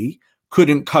Man City,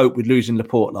 couldn't cope with losing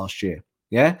Laporte last year.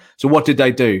 Yeah. So what did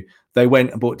they do? They went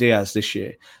and bought Diaz this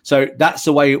year. So that's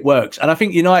the way it works. And I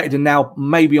think United are now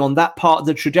maybe on that part of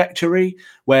the trajectory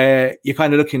where you're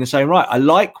kind of looking and saying, right, I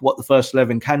like what the first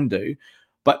 11 can do,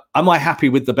 but am I happy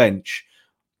with the bench?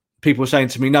 People were saying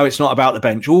to me, no, it's not about the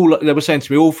bench. They were saying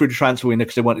to me all through the transfer window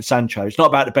because they wanted Sancho. It's not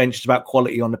about the bench. It's about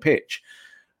quality on the pitch.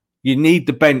 You need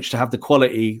the bench to have the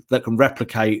quality that can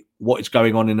replicate what is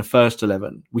going on in the first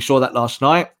 11. We saw that last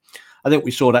night. I think we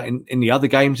saw that in the other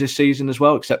games this season as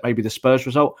well, except maybe the Spurs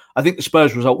result. I think the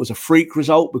Spurs result was a freak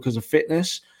result because of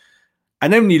fitness.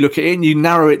 And then when you look at it and you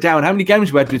narrow it down, how many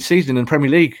games we had this season in the Premier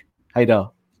League,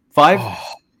 Haider? 5?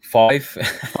 Oh, 5.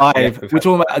 5. We're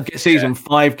talking about a season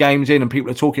 5 games in, and people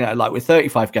are talking about it like we're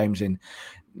 35 games in.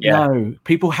 Yeah. No,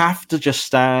 people have to just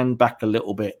stand back a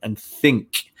little bit and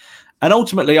think. And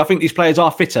ultimately, I think these players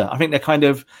are fitter. I think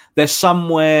they're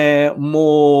somewhere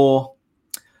more,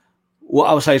 what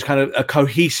I would say is kind of a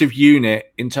cohesive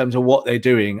unit in terms of what they're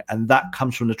doing. And that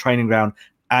comes from the training ground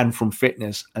and from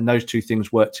fitness. And those two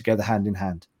things work together hand in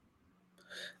hand.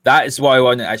 That is why I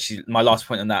want to actually, my last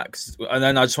point on that, and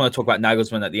then I just want to talk about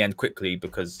Nagelsmann at the end quickly,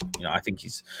 because I think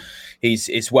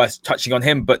it's worth touching on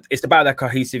him, but it's about that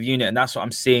cohesive unit, and that's what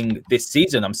I'm seeing this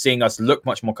season. I'm seeing us look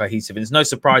much more cohesive, and it's no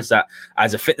surprise that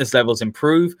as the fitness levels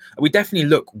improve, we definitely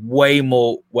look way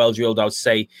more well drilled. I would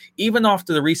say even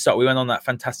after the restart, we went on that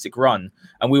fantastic run,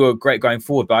 and we were great going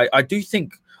forward. But I do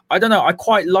think, I don't know, I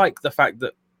quite like the fact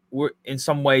that we're in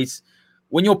some ways,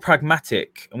 when you're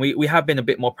pragmatic, and we have been a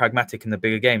bit more pragmatic in the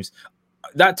bigger games,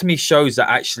 that to me shows that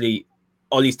actually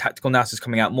Ollie's tactical analysis is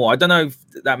coming out more. I don't know if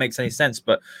that makes any sense,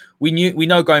 but we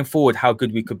know going forward how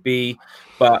good we could be.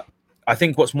 But I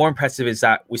think what's more impressive is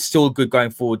that we're still good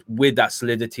going forward with that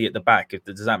solidity at the back.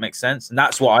 Does that make sense? And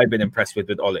that's what I've been impressed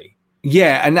with Ollie.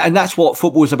 Yeah, and that's what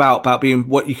football is about being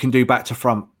what you can do back to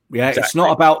front. Yeah, exactly.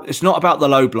 It's not about the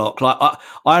low block. Like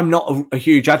I'm not a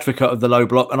huge advocate of the low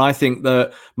block, and I think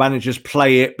that managers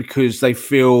play it because they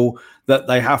feel that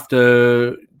they have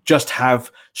to just have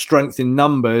strength in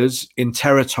numbers in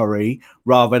territory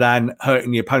rather than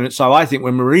hurting the opponent. So I think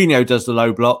when Mourinho does the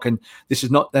low block, and this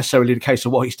is not necessarily the case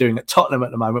of what he's doing at Tottenham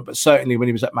at the moment, but certainly when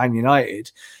he was at Man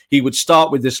United, he would start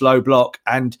with this low block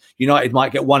and United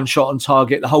might get one shot on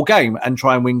target the whole game and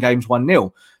try and win games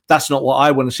 1-0. That's not what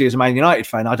I want to see as a Man United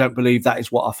fan. I don't believe that is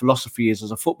what our philosophy is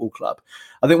as a football club.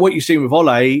 I think what you've seen with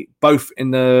Ole, both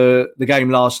in the game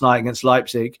last night against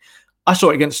Leipzig, I saw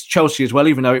it against Chelsea as well,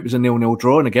 even though it was a 0-0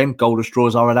 draw. And again, goalless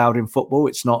draws are allowed in football.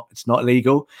 It's not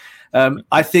illegal.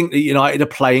 I think that United are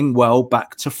playing well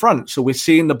back to front. So we're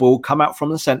seeing the ball come out from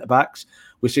the centre-backs.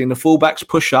 We're seeing the fullbacks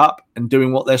push up and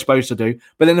doing what they're supposed to do.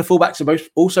 But then the fullbacks are both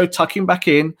also tucking back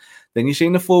in. Then you're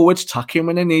seeing the forwards tuck in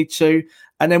when they need to.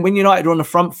 And then when United are on the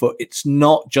front foot, it's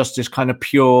not just this kind of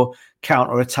pure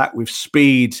counter-attack with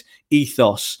speed,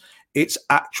 ethos. It's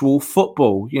actual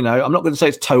football. You know, I'm not going to say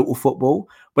it's total football,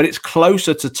 but it's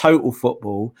closer to total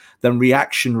football than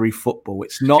reactionary football.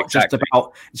 It's not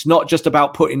just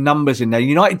about putting numbers in there.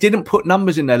 United didn't put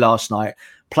numbers in there last night.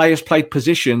 Players played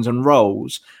positions and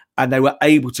roles, and they were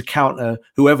able to counter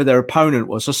whoever their opponent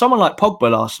was. So someone like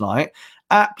Pogba last night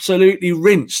absolutely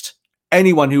rinsed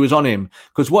anyone who was on him,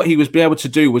 because what he was able to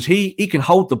do was he can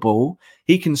hold the ball,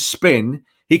 he can spin,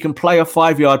 he can play a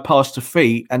 5-yard pass to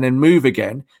feet and then move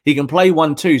again. He can play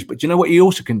 1-2s, but do you know what he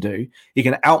also can do? He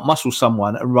can outmuscle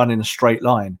someone and run in a straight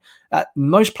line.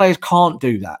 Most players can't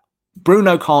do that.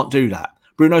 Bruno can't do that.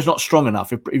 Bruno's not strong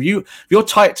enough. If you're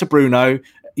tight to Bruno,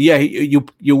 yeah, he'll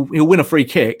win a free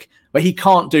kick, but he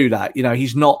can't do that. You know,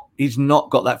 he's not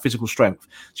got that physical strength.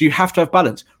 So you have to have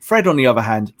balance. Fred, on the other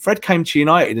hand, Fred came to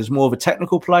United as more of a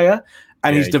technical player,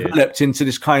 and he's developed into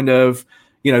this kind of,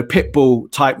 you know, pit bull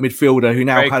type midfielder who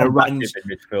now very kind of runs.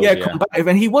 Combative.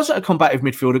 And he wasn't a combative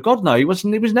midfielder. God, no, he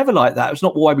wasn't. He was never like that. It's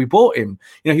not why we bought him.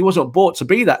 You know, he wasn't bought to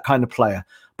be that kind of player.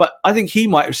 But I think he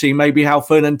might have seen maybe how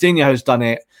Fernandinho has done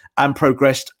it and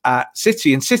progressed at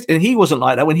City. And he wasn't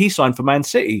like that when he signed for Man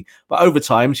City. But over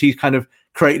time, he's kind of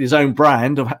created his own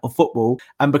brand of football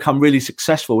and become really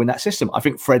successful in that system. I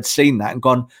think Fred's seen that and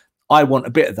gone, I want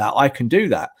a bit of that. I can do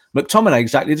that. McTominay,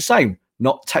 exactly the same.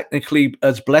 Not technically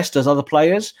as blessed as other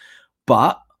players,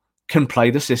 but can play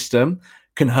the system,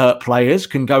 can hurt players,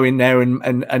 can go in there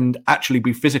and actually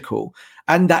be physical.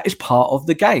 And that is part of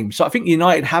the game. So I think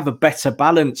United have a better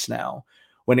balance now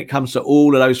when it comes to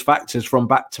all of those factors from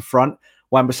back to front.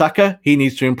 Wan-Bissaka, he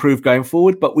needs to improve going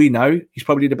forward, but we know he's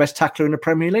probably the best tackler in the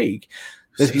Premier League.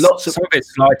 There's lots of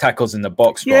slide tackles in the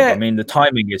box, Rob. I mean, the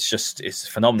timing is it's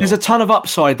phenomenal. There's a ton of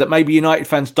upside that maybe United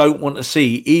fans don't want to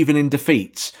see, even in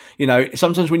defeats. You know,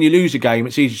 sometimes when you lose a game,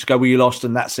 it's easy to go, well, you lost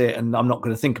and that's it, and I'm not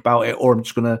going to think about it, or I'm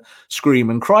just going to scream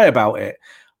and cry about it.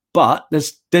 But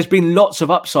there's been lots of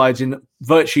upsides in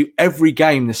virtually every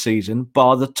game this season,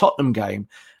 bar the Tottenham game.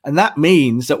 And that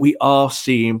means that we are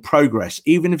seeing progress,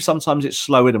 even if sometimes it's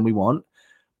slower than we want,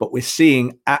 but we're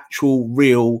seeing actual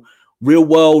real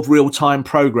world, real-time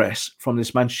progress from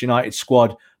this Manchester United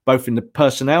squad, both in the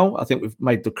personnel. I think we've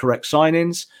made the correct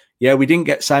signings. Yeah, we didn't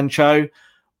get Sancho.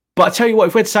 But I tell you what,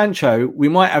 if we had Sancho, we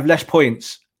might have less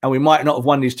points and we might not have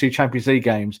won these 2 Champions League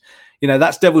games. You know,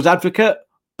 that's devil's advocate,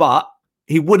 but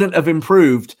he wouldn't have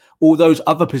improved all those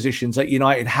other positions that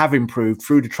United have improved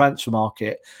through the transfer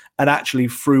market and actually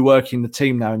through working the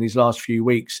team now in these last few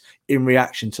weeks in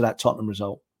reaction to that Tottenham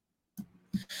result.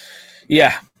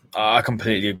 Yeah, I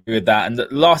completely agree with that. And the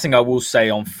last thing I will say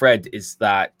on Fred is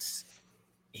that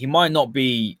he might not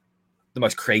be the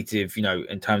most creative, you know,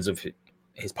 in terms of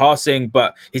his passing,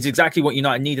 but he's exactly what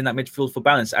United need in that midfield for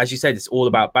balance. As you said, it's all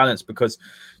about balance, because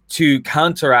to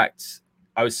counteract,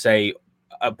 I would say,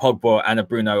 a Pogba and a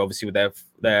Bruno, obviously with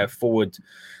their forward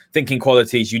thinking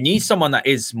qualities, you need someone that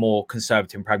is more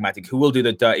conservative and pragmatic, who will do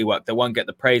the dirty work, that won't get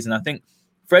the praise. And I think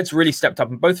Fred's really stepped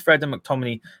up, and both Fred and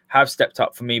McTominay have stepped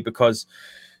up for me, because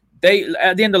they,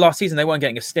 at the end of last season, they weren't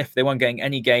getting a sniff. They weren't getting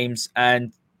any games.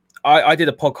 And I did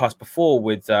a podcast before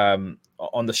with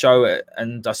on the show,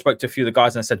 and I spoke to a few of the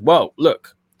guys, and I said, well,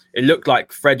 look, it looked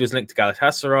like Fred was linked to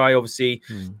Galatasaray, obviously,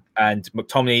 and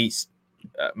McTominay,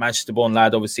 Manchester-born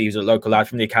lad, obviously, he's a local lad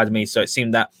from the academy, so it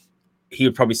seemed that he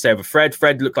would probably stay over Fred.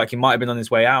 Fred looked like he might have been on his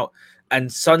way out,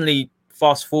 and suddenly,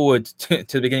 fast forward to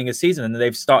the beginning of the season, and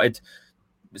they've started,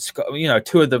 you know,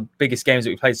 2 of the biggest games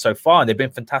that we played so far, and they've been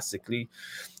fantastically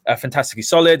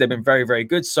solid. They've been very, very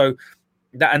good. So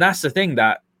that's the thing,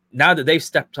 that now that they've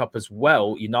stepped up as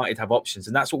well, United have options,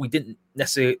 and that's what we didn't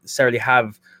necessarily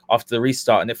have after the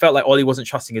restart. And it felt like Ollie wasn't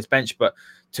trusting his bench, but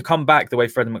to come back the way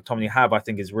Fred and McTominay have, I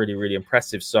think is really, really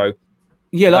impressive. So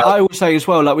yeah, like I would say as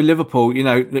well, like with Liverpool, you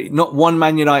know, not one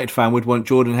Man United fan would want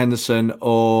Jordan Henderson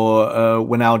or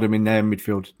Wijnaldum in their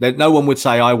midfield. No one would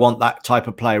say, I want that type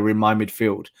of player in my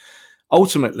midfield.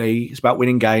 Ultimately, it's about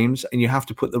winning games, and you have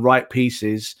to put the right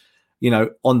pieces, you know,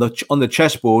 on the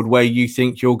chessboard where you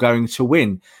think you're going to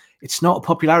win. It's not a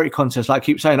popularity contest, like I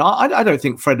keep saying. I don't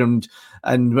think Fred and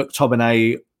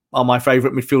McTominay are my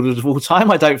favourite midfielders of all time.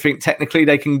 I don't think technically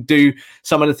they can do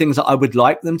some of the things that I would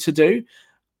like them to do,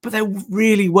 but they're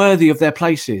really worthy of their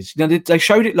places. You know, they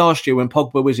showed it last year when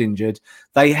Pogba was injured.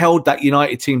 They held that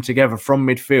United team together from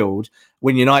midfield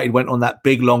when United went on that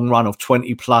big long run of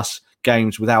 20+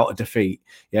 games without a defeat.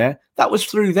 Yeah, that was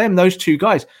through them, those 2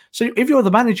 guys. So if you're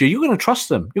the manager, you're going to trust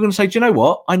them. You're going to say, do you know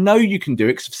what? I know you can do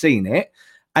it because I've seen it.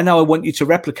 And now I want you to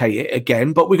replicate it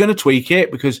again, but we're going to tweak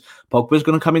it because Pogba's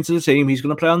going to come into the team. He's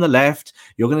going to play on the left.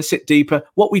 You're going to sit deeper.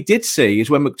 What we did see is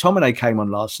when McTominay came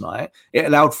on last night, it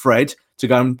allowed Fred to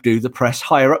go and do the press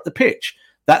higher up the pitch.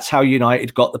 That's how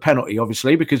United got the penalty,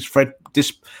 obviously, because Fred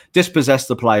dispossessed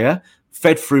the player,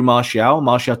 fed through Martial.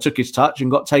 Martial took his touch and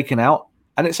got taken out,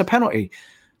 and it's a penalty.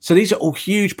 So these are all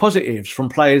huge positives from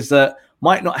players that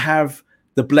might not have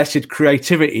the blessed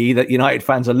creativity that United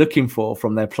fans are looking for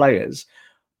from their players,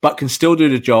 but can still do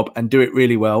the job and do it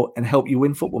really well and help you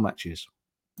win football matches.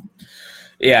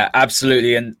 Yeah,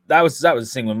 absolutely. And that was the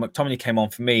thing. When McTominay came on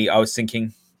for me, I was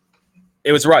thinking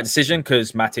it was the right decision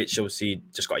because Matic obviously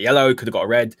just got yellow, could have got a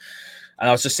red. And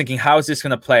I was just thinking, how is this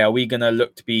going to play? Are we going to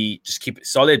look to just keep it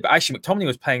solid? But actually, McTominay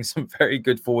was playing some very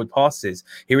good forward passes.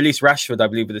 He released Rashford, I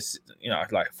believe, with this,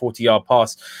 like a 40-yard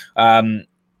pass,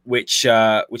 which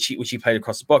he played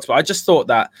across the box. But I just thought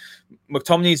that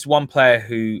McTominay's one player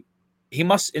who he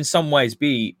must, in some ways,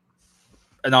 be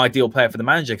an ideal player for the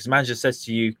manager because the manager says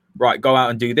to you, right, go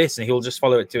out and do this, and he'll just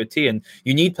follow it to a T. And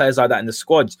you need players like that in the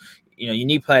squad. You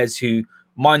need players who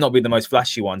might not be the most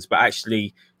flashy ones, but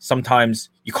actually sometimes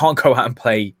you can't go out and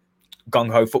play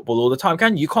gung-ho football all the time,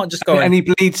 can you? You can't just go and he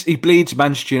bleeds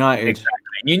Manchester United. Exactly.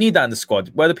 And you need that in the squad,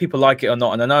 whether people like it or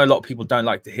not. And I know a lot of people don't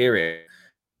like to hear it.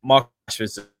 Mark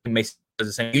Rashford's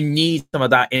the same. You need some of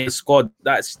that in the squad.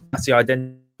 That's the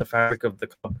identity, the fabric of the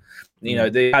club.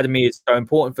 The academy is so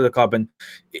important for the club, and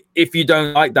if you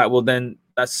don't like that, well, then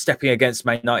that's stepping against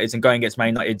Man United's and going against Man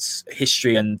United's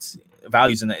history and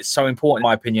values, and it's so important, in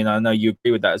my opinion. I know you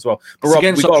agree with that as well. But Rob,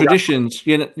 against our traditions,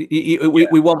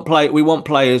 we want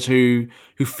players who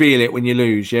feel it when you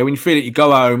lose. Yeah, when you feel it, you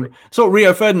go home. So what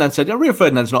Rio Ferdinand said. Rio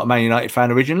Ferdinand's not a Man United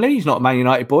fan originally. He's not a Man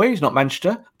United boy. He's not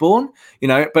Manchester born.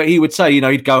 But he would say,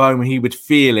 he'd go home and he would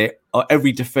feel it.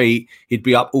 Every defeat, he'd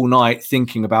be up all night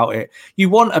thinking about it. You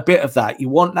want a bit of that. You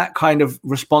want that kind of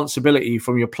responsibility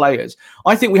from your players.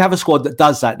 I think we have a squad that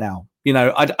does that now.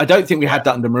 I don't think we had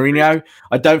that under Mourinho.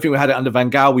 I don't think we had it under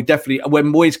Van Gaal. We definitely, when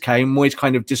Moyes came, Moyes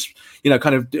kind of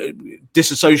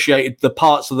disassociated the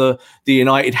parts of the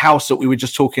United house that we were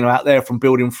just talking about there, from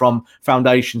building from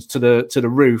foundations to the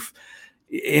roof.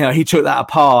 He took that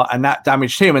apart, and that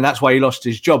damaged him, and that's why he lost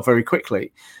his job very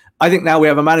quickly. I think now we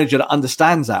have a manager that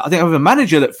understands that. I think we have a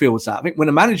manager that feels that. I think when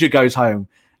a manager goes home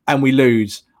and we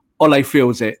lose, Ole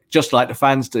feels it just like the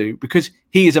fans do, because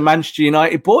he is a Manchester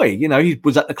United boy. He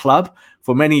was at the club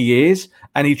for many years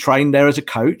and he trained there as a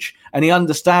coach, and he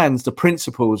understands the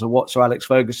principles of what Sir Alex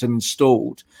Ferguson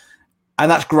installed. And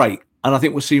that's great. And I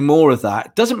think we'll see more of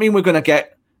that. Doesn't mean we're going to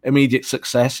get immediate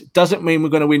success. It doesn't mean we're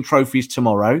going to win trophies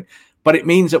tomorrow, but it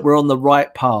means that we're on the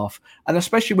right path. And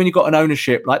especially when you've got an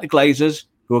ownership like the Glazers,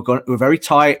 who are very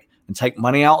tight and take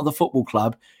money out of the football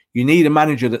club, you need a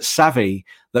manager that's savvy,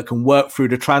 that can work through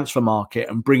the transfer market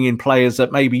and bring in players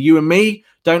that maybe you and me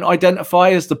don't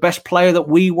identify as the best player that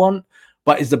we want,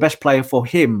 but is the best player for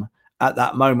him at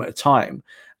that moment of time.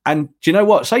 And do you know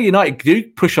what? Say United do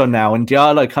push on now and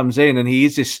Diallo comes in and he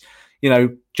is this,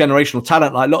 generational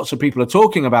talent, like lots of people are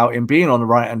talking about him being on the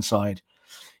right-hand side.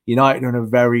 United are in a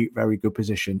very, very good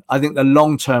position. I think the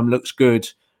long term looks good.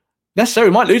 Necessarily,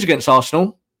 we might lose against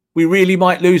Arsenal. We really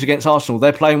might lose against Arsenal.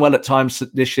 They're playing well at times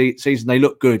this season. They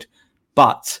look good.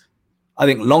 But I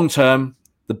think long term,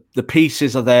 the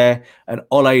pieces are there, and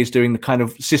Ole is doing the kind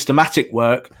of systematic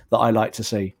work that I like to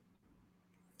see.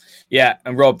 Yeah,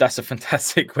 and Rob, that's a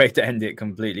fantastic way to end it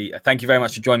completely. Thank you very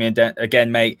much for joining me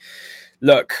again, mate.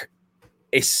 Look,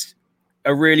 it's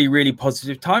a really, really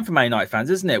positive time for Man United fans,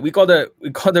 isn't it? We gotta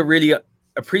really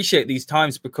appreciate these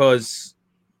times because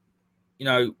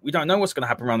we don't know what's going to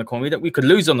happen around the corner. We could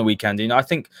lose on the weekend. I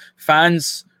think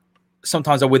fans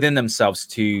sometimes are within themselves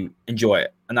to enjoy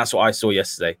it. And that's what I saw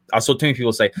yesterday. I saw too many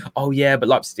people say, oh, yeah, but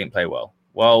Leipzig didn't play well.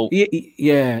 Well,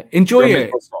 yeah. Enjoy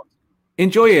it.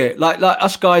 Enjoy it. Like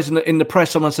us guys in the press,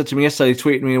 someone said to me yesterday,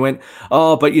 tweeted me and went,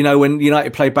 oh, but, when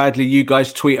United play badly, you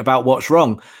guys tweet about what's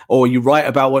wrong, or you write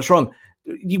about what's wrong.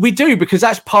 We do, because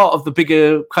that's part of the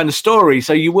bigger kind of story.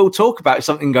 So you will talk about if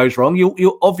something goes wrong.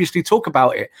 You'll obviously talk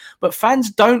about it. But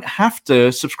fans don't have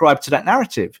to subscribe to that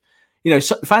narrative.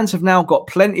 Fans have now got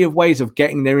plenty of ways of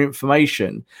getting their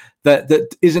information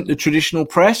that isn't the traditional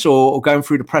press or going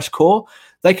through the press corps.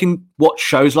 They can watch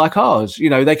shows like ours.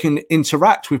 They can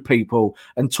interact with people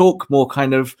and talk more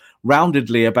kind of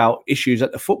roundedly about issues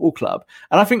at the football club.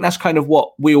 And I think that's kind of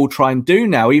what we all try and do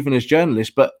now, even as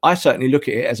journalists. But I certainly look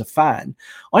at it as a fan.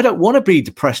 I don't want to be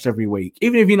depressed every week.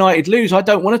 Even if United lose, I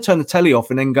don't want to turn the telly off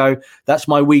and then go, that's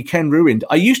my weekend ruined.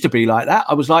 I used to be like that.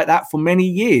 I was like that for many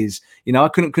years. I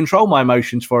couldn't control my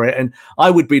emotions for it. And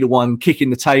I would be the one kicking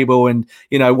the table and,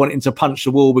 wanting to punch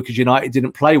the wall because United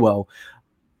didn't play well.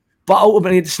 But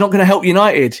ultimately, it's not going to help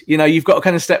United. You know, you've got to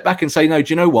kind of step back and say, no,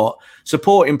 do you know what?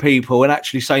 Supporting people and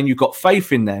actually saying you've got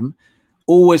faith in them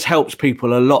always helps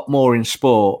people a lot more in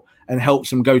sport and helps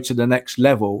them go to the next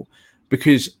level,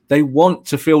 because they want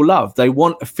to feel loved. They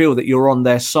want to feel that you're on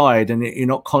their side and you're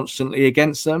not constantly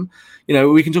against them. You know,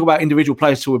 we can talk about individual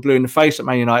players who were blue in the face at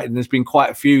Man United, and there's been quite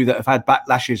a few that have had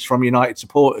backlashes from United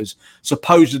supporters,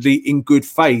 supposedly in good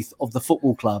faith of the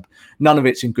football club. None of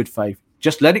it's in good faith.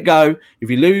 Just let it go. If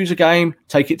you lose a game,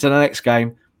 take it to the next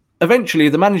game. Eventually,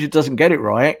 if the manager doesn't get it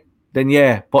right, then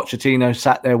yeah, Pochettino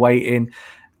sat there waiting.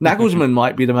 Nagelsmann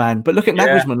might be the man. But look at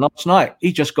Nagelsmann last night.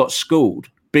 He just got schooled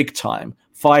big time.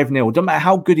 5-0. Doesn't matter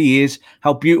how good he is,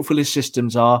 how beautiful his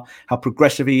systems are, how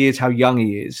progressive he is, how young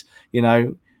he is. You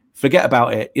know, forget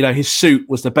about it. You know, his suit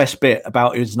was the best bit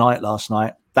about his night last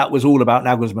night. That was all about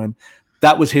Nagelsmann.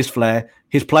 That was his flair.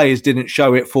 His players didn't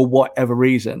show it for whatever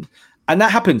reason. And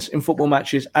that happens in football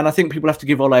matches. And I think people have to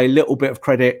give Ole a little bit of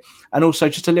credit and also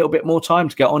just a little bit more time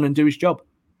to get on and do his job.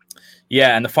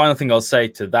 Yeah, and the final thing I'll say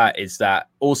to that is that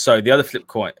also the other flip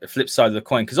side of the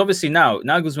coin, because obviously now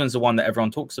Nagelsmann's the one that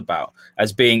everyone talks about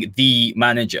as being the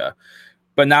manager.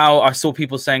 But now I saw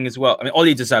people saying as well, I mean,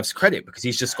 Ole deserves credit because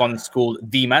he's just gone and schooled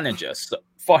the manager. So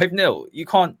 5-0. You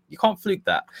can't fluke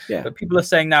that. Yeah. But people are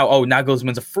saying now, oh,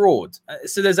 Nagelsmann's a fraud.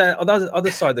 So there's a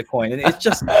other side of the coin, and it's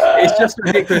just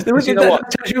ridiculous. You know what?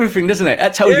 That tells you everything, doesn't it?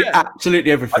 That tells you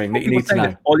absolutely everything that you need to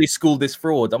know. Ole schooled this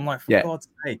fraud. I'm like, for God's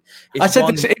sake. I said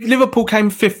this, if Liverpool came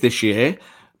 5th this year,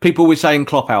 people were saying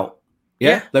Klopp out.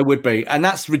 Yeah, they would be. And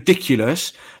that's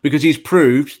ridiculous because he's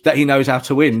proved that he knows how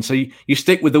to win. So you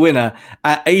stick with the winner,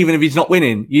 even if he's not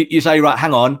winning. You say, right,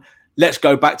 hang on, let's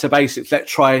go back to basics.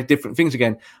 Let's try different things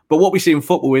again. But what we see in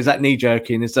football is that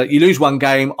knee-jerking, is that you lose one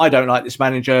game, I don't like this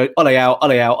manager, Ole out,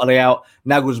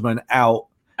 Nagelsmann out.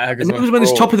 Nagelsmann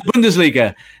is top of the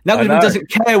Bundesliga. Nagelsmann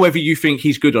doesn't care whether you think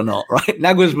he's good or not, right?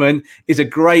 Nagelsmann is a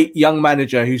great young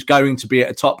manager who's going to be at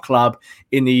a top club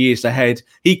in the years ahead.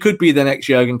 He could be the next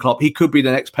Jurgen Klopp. He could be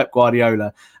the next Pep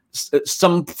Guardiola.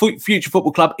 Some future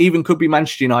football club, even could be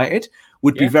Manchester United,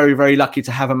 would be very, very lucky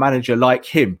to have a manager like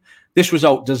him. This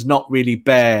result does not really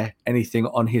bear anything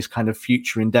on his kind of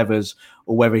future endeavours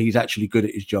or whether he's actually good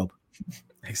at his job.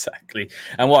 Exactly.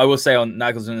 And what I will say on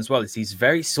Nagelsmann as well is he's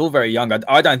still very young.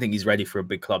 I don't think he's ready for a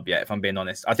big club yet, if I'm being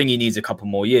honest. I think he needs a couple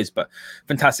more years, but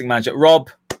fantastic manager. Rob,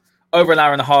 over an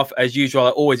hour and a half, as usual. I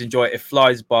always enjoy it. It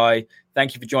flies by.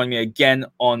 Thank you for joining me again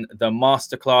on the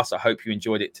Masterclass. I hope you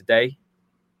enjoyed it today.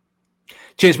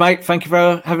 Cheers, mate. Thank you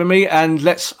for having me. And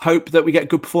let's hope that we get a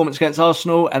good performance against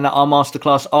Arsenal and that our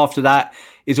Masterclass after that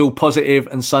is all positive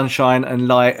and sunshine and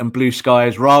light and blue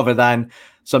skies rather than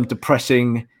some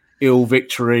depressing ill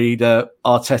victory that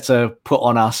Arteta put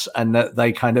on us and that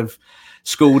they kind of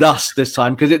schooled us this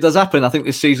time, because it does happen. I think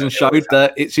this season showed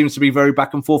that it seems to be very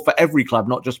back and forth for every club,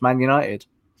 not just Man United.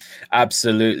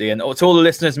 Absolutely. And to all the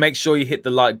listeners, make sure you hit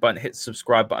the like button, hit the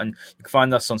subscribe button. You can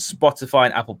find us on Spotify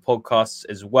and Apple Podcasts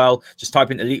as well. Just type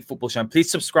in Elite Football Show and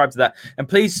please subscribe to that. And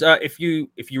please, if you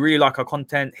really like our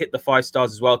content, hit the 5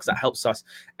 stars as well, because that helps us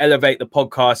elevate the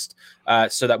podcast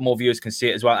so that more viewers can see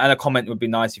it as well. And a comment would be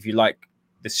nice if you like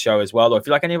this show as well, or if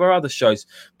you like any of our other shows.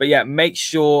 But yeah, make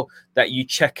sure that you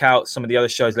check out some of the other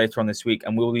shows later on this week,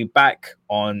 and we'll be back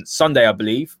on Sunday, I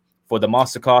believe, for the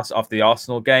Masterclass after the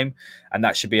Arsenal game, and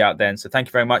that should be out then. So thank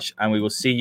you very much, and we will see you